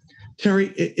 So, Terry,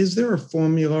 is there a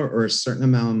formula or a certain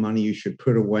amount of money you should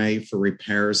put away for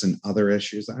repairs and other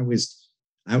issues? I was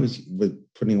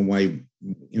putting away,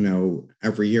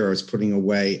 every year I was putting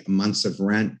away months of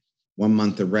rent, 1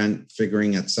 month of rent,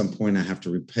 figuring at some point I have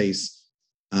to replace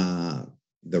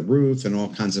the roof and all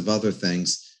kinds of other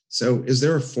things. So is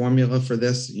there a formula for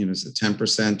this? Is it 10%,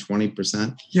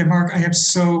 20%? Yeah, Mark, I'm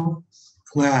so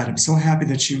happy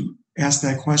that you asked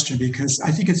that question, because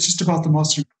I think it's just about the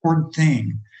most important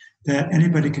thing that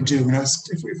anybody can do. One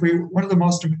of the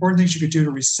most important things you could do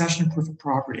to recession-proof a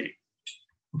property,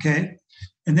 okay?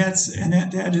 And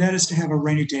that is to have a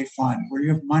rainy day fund where you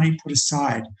have money put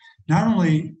aside, not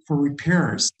only for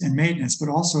repairs and maintenance, but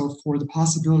also for the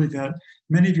possibility that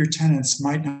many of your tenants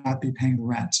might not be paying the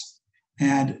rent.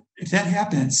 And if that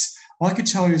happens, all I could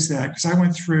tell you is that, because I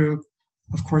went through,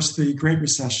 of course, the Great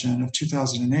Recession of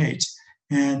 2008,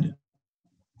 and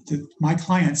my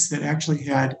clients that actually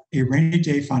had a rainy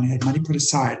day fund, had money put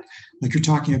aside, like you're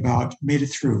talking about, made it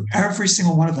through. Every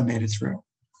single one of them made it through.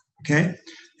 Okay.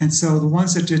 And so the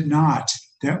ones that did not,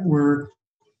 that were,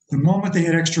 the moment they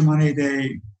had extra money,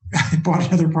 they bought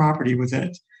another property with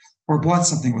it or bought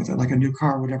something with it, like a new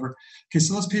car or whatever. Okay.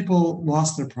 So those people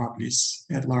lost their properties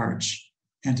at large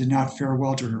and did not fare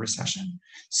well during a recession.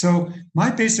 So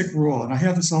my basic rule, and I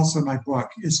have this also in my book,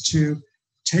 is to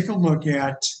take a look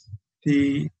at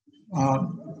the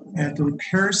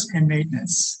repairs and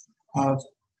maintenance of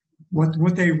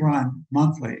what they run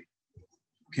monthly,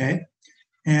 okay,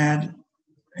 and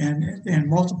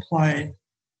multiply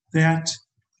that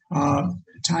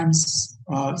times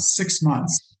 6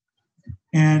 months,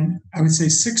 and I would say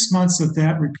 6 months of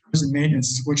that repairs and maintenance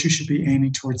is what you should be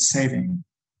aiming towards saving,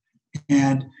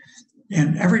 and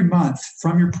every month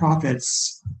from your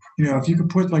profits, if you could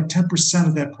put like 10%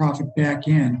 of that profit back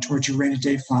in towards your rainy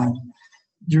day fund,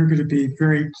 you're going to be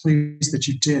very pleased that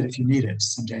you did if you need it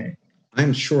someday.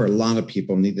 I'm sure a lot of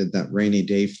people needed that rainy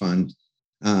day fund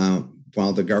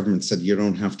while the government said you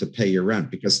don't have to pay your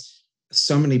rent, because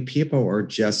so many people are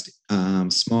just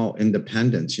small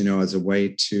independents, as a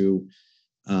way to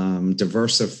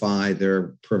diversify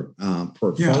their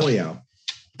portfolio. Yeah.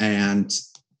 And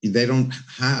they're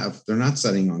not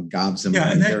sitting on gobs of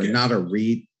money. They're not a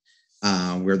REIT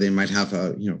where they might have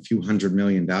a few $100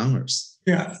 million.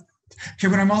 Yeah. Okay,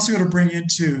 what I'm also going to bring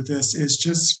into this is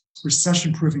just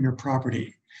recession-proofing your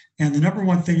property. And the number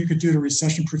one thing you could do to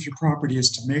recession-proof your property is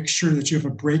to make sure that you have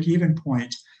a break-even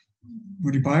point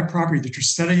when you buy a property, that you're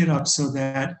setting it up so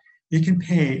that it can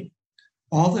pay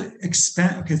all the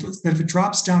expense. Okay, that if it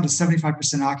drops down to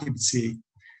 75% occupancy,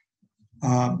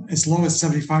 as low as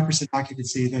 75%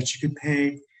 occupancy, that you could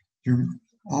pay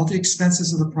all the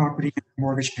expenses of the property and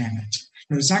mortgage payment.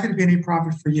 Now, there's not going to be any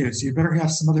profit for you, so you better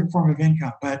have some other form of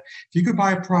income. But if you could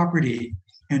buy a property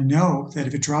and know that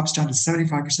if it drops down to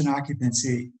 75%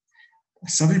 occupancy,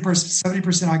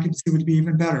 70% occupancy would be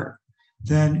even better,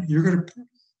 then you're going to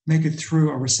make it through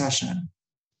a recession.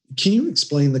 Can you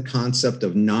explain the concept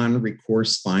of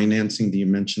non-recourse financing that you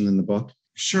mentioned in the book?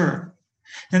 Sure.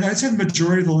 And I'd say the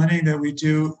majority of the lending that we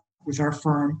do with our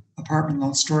firm, Apartment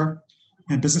Loan Store,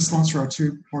 and business loans for our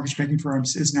two mortgage banking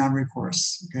firms, is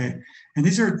non-recourse. Okay, and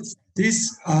these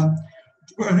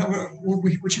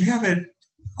what you have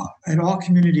at all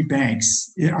community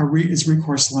banks is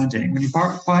recourse lending. When you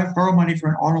borrow money for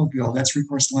an automobile, that's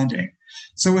recourse lending.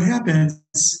 So what happens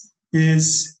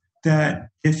is that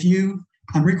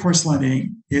on recourse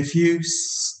lending, what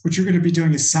you're going to be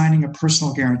doing is signing a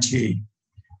personal guarantee.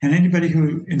 And anybody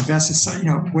who invests,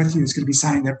 with you is going to be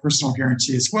signing that personal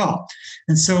guarantee as well.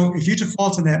 And so if you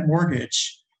default on that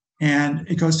mortgage and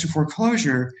it goes to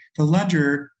foreclosure, the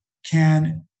lender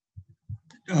can,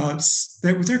 what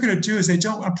they're going to do is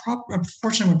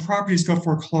unfortunately, when properties go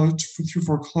through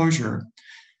foreclosure,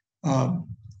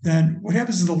 then what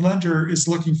happens is the lender is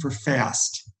looking for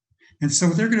fast. And so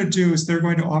what they're going to do is they're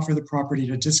going to offer the property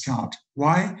at a discount.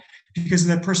 Why? Because of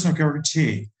that personal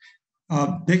guarantee.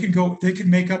 They can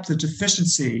make up the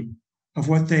deficiency of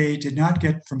what they did not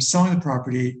get from selling the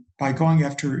property by going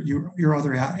after your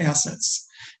other assets.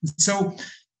 So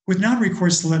with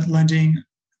non-recourse lending,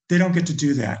 they don't get to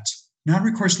do that.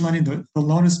 Non-recourse lending, the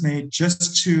loan is made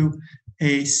just to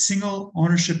a single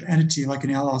ownership entity like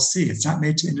an LLC. It's not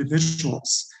made to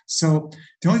individuals. So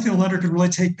the only thing the lender can really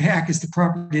take back is the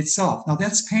property itself. Now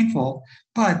that's painful,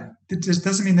 but it just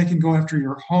doesn't mean they can go after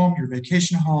your home, your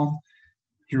vacation home,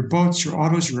 your boats, your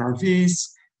autos, your RVs,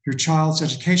 your child's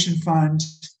education fund.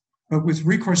 But with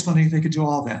recourse lending, they could do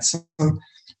all that. So,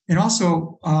 and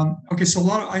also, so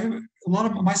one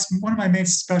of my main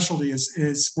specialties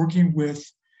is working with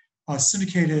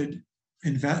syndicated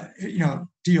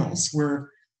deals where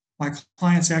my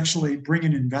clients actually bring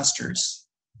in investors.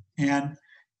 And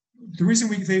the reason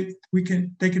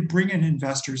they could bring in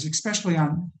investors, especially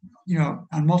on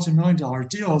multi-million-dollar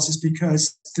deals, is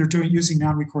because they're using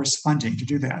non-recourse funding to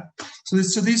do that.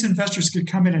 So these investors could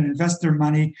come in and invest their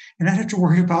money and not have to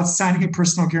worry about signing a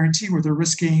personal guarantee where they're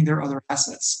risking their other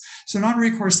assets. So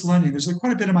non-recourse lending, there's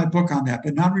quite a bit in my book on that,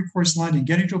 but non-recourse lending,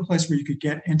 getting to a place where you could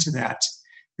get into that,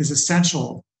 is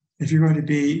essential if you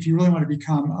really want to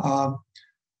become a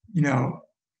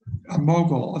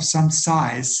mogul of some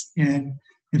size in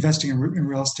investing in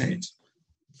real estate.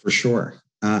 For sure.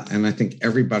 And I think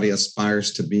everybody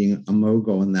aspires to being a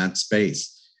mogul in that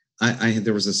space. I had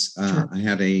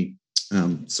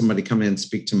somebody come in and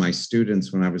speak to my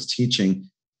students when I was teaching,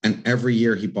 and every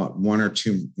year he bought one or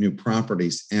two new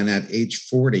properties. And at age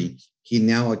 40, he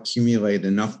now accumulated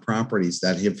enough properties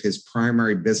that if his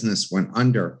primary business went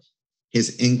under,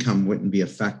 his income wouldn't be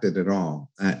affected at all.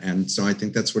 And so I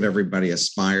think that's what everybody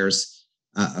aspires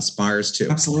to.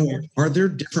 Absolutely. Are there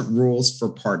different rules for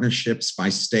partnerships by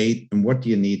state? And what do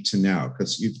you need to know?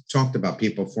 Because you've talked about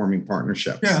people forming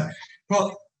partnerships. Yeah.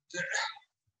 Well,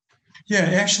 yeah,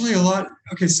 actually a lot.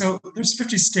 Okay, so there's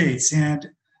 50 states, and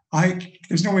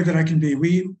there's no way that I can be.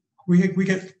 We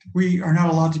are not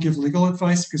allowed to give legal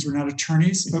advice because we're not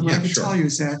attorneys. But what I can tell you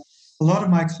is that a lot of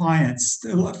my clients,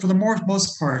 for the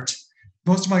most part,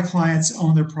 most of my clients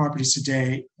own their properties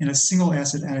today in a single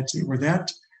asset entity,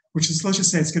 which is, let's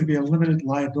just say it's going to be a limited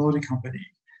liability company,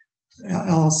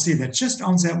 LLC, that just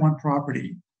owns that one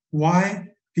property. Why?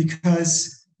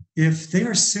 Because if they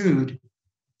are sued,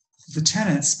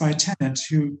 by a tenant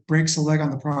who breaks a leg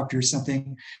on the property or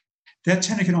something, that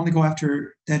tenant can only go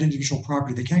after that individual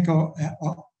property. They can't go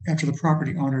after the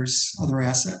property owner's other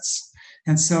assets.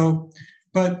 And so,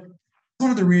 but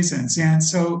one of the reasons. And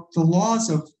so the laws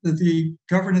of the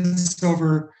governance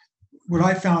over what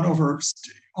I found over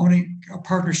owning a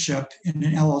partnership in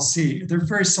an LLC, they're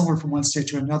very similar from one state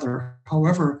to another.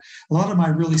 However, a lot of my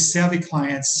really savvy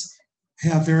clients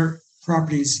have their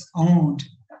properties owned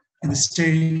in the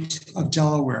state of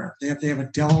Delaware. They have a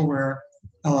Delaware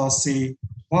LLC.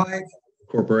 Why?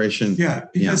 Corporation. Yeah,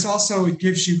 because also it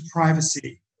gives you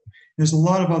privacy. There's a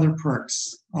lot of other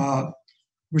perks,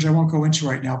 which I won't go into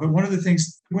right now. But one of the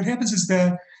things, what happens is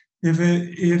that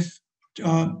if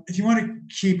you want to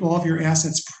keep all of your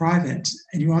assets private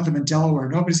and you want them in Delaware,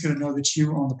 nobody's going to know that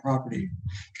you own the property,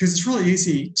 because it's really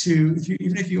easy to,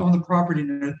 even if you own the property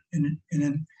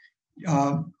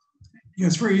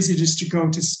it's very easy just to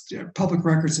go to public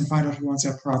records and find out who owns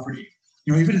that property.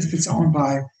 Even if it's owned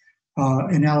by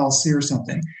an LLC or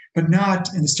something, but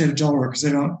not in the state of Delaware because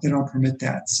they don't permit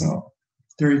that. So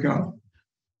there you go.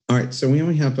 All right. So we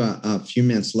only have a few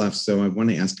minutes left. So I want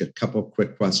to ask a couple of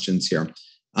quick questions here.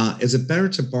 Is it better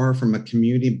to borrow from a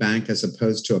community bank as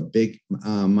opposed to a big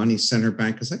money center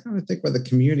bank? Because I kind of think with a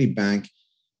community bank,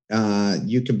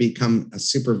 you can become a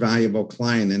super valuable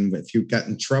client. And if you get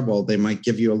in trouble, they might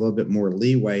give you a little bit more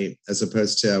leeway as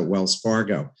opposed to Wells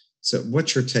Fargo. So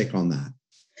what's your take on that?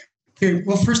 Okay,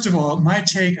 well, first of all, my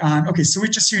take on, so we're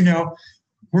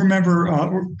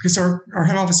because our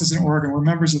head office is in Oregon, we're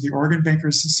members of the Oregon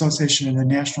Bankers Association and the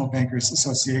National Bankers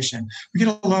Association. We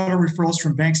get a lot of referrals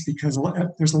from banks because of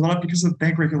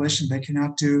bank regulation, there's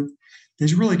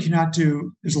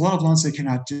a lot of loans they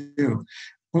cannot do.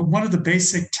 But one of the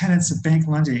basic tenets of bank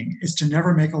lending is to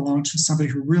never make a loan to somebody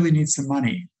who really needs the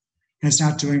money and is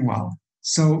not doing well.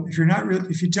 So if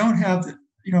you don't have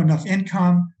enough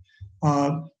income,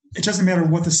 it doesn't matter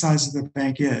what the size of the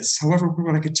bank is. However,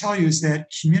 what I could tell you is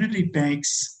that community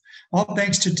banks, all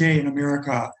banks today in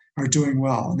America are doing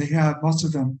well. Most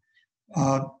of them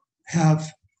have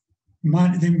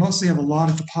money. They mostly have a lot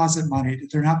of deposit money that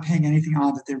they're not paying anything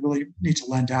on that they really need to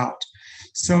lend out.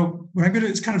 So what I'm going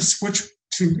to is kind of switch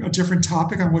to a different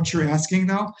topic on what you're asking,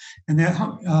 though. And that,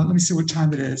 let me see what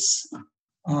time it is.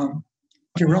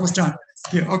 Okay, we're almost done.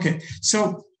 Yeah, okay.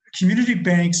 So community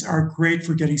banks are great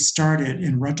for getting started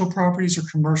in rental properties or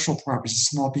commercial properties,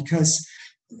 small,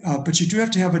 but you do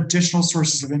have to have additional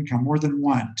sources of income, more than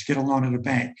one, to get a loan at a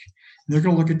bank. And they're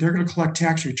going to collect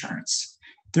tax returns.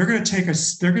 They're going to take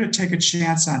a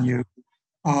chance on you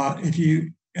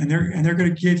they're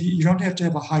going to give you. You don't have to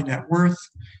have a high net worth.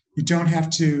 You don't have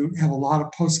to have a lot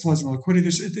of post-closing liquidity.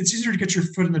 It's easier to get your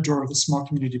foot in the door with a small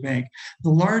community bank. The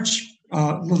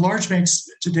large banks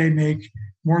today make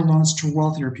more loans to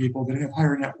wealthier people that have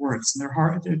higher net worths, and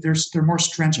they're more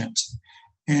stringent,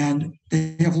 and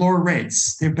they have lower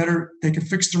rates. They can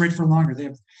fix the rate for longer. They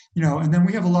have, and then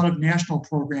we have a lot of national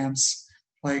programs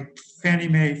like Fannie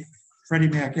Mae, Freddie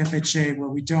Mac, FHA, where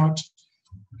we don't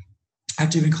have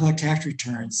to even collect tax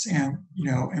returns, and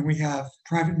we have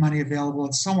private money available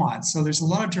and so on. So there's a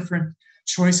lot of different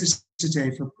choices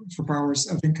today for borrowers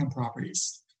of income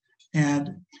properties,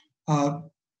 and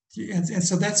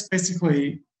so that's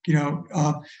basically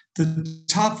the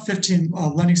top 15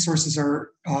 lending sources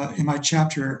are in my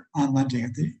chapter on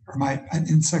lending or my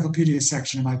encyclopedia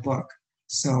section in my book.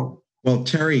 So, well,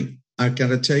 Terry, I've got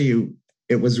to tell you,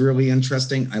 it was really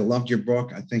interesting. I loved your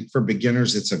book. I think for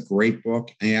beginners, it's a great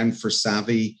book, and for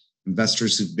savvy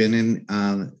investors who've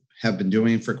have been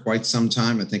doing it for quite some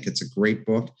time, I think it's a great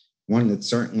book. One that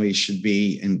certainly should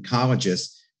be in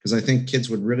colleges, because I think kids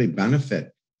would really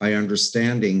benefit by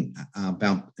understanding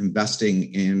about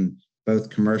investing in both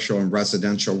commercial and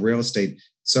residential real estate.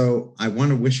 So I want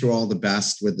to wish you all the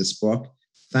best with this book.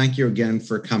 Thank you again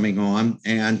for coming on.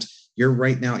 And you're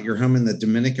right now at your home in the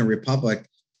Dominican Republic.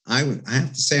 I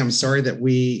have to say, I'm sorry that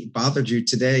we bothered you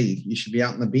today. You should be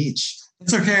out on the beach.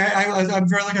 It's okay. I'm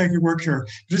very lucky I could work here.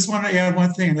 I just want to add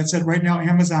one thing. That said, right now,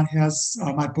 Amazon has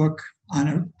my book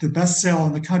on the best sale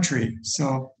in the country.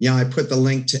 So yeah, I put the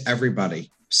link to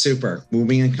everybody. Super. We'll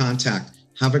be in contact.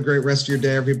 Have a great rest of your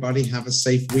day, everybody. Have a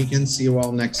safe weekend. See you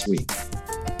all next week.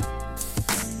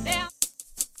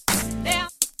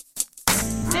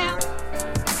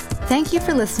 Thank you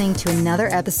for listening to another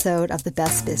episode of The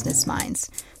Best Business Minds.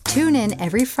 Tune in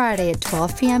every Friday at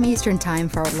 12 p.m. Eastern Time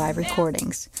for our live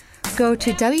recordings. Go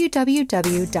to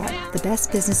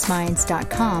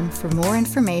www.thebestbusinessminds.com for more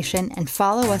information and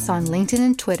follow us on LinkedIn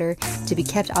and Twitter to be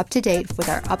kept up to date with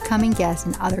our upcoming guests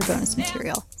and other bonus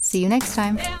material. See you next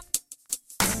time.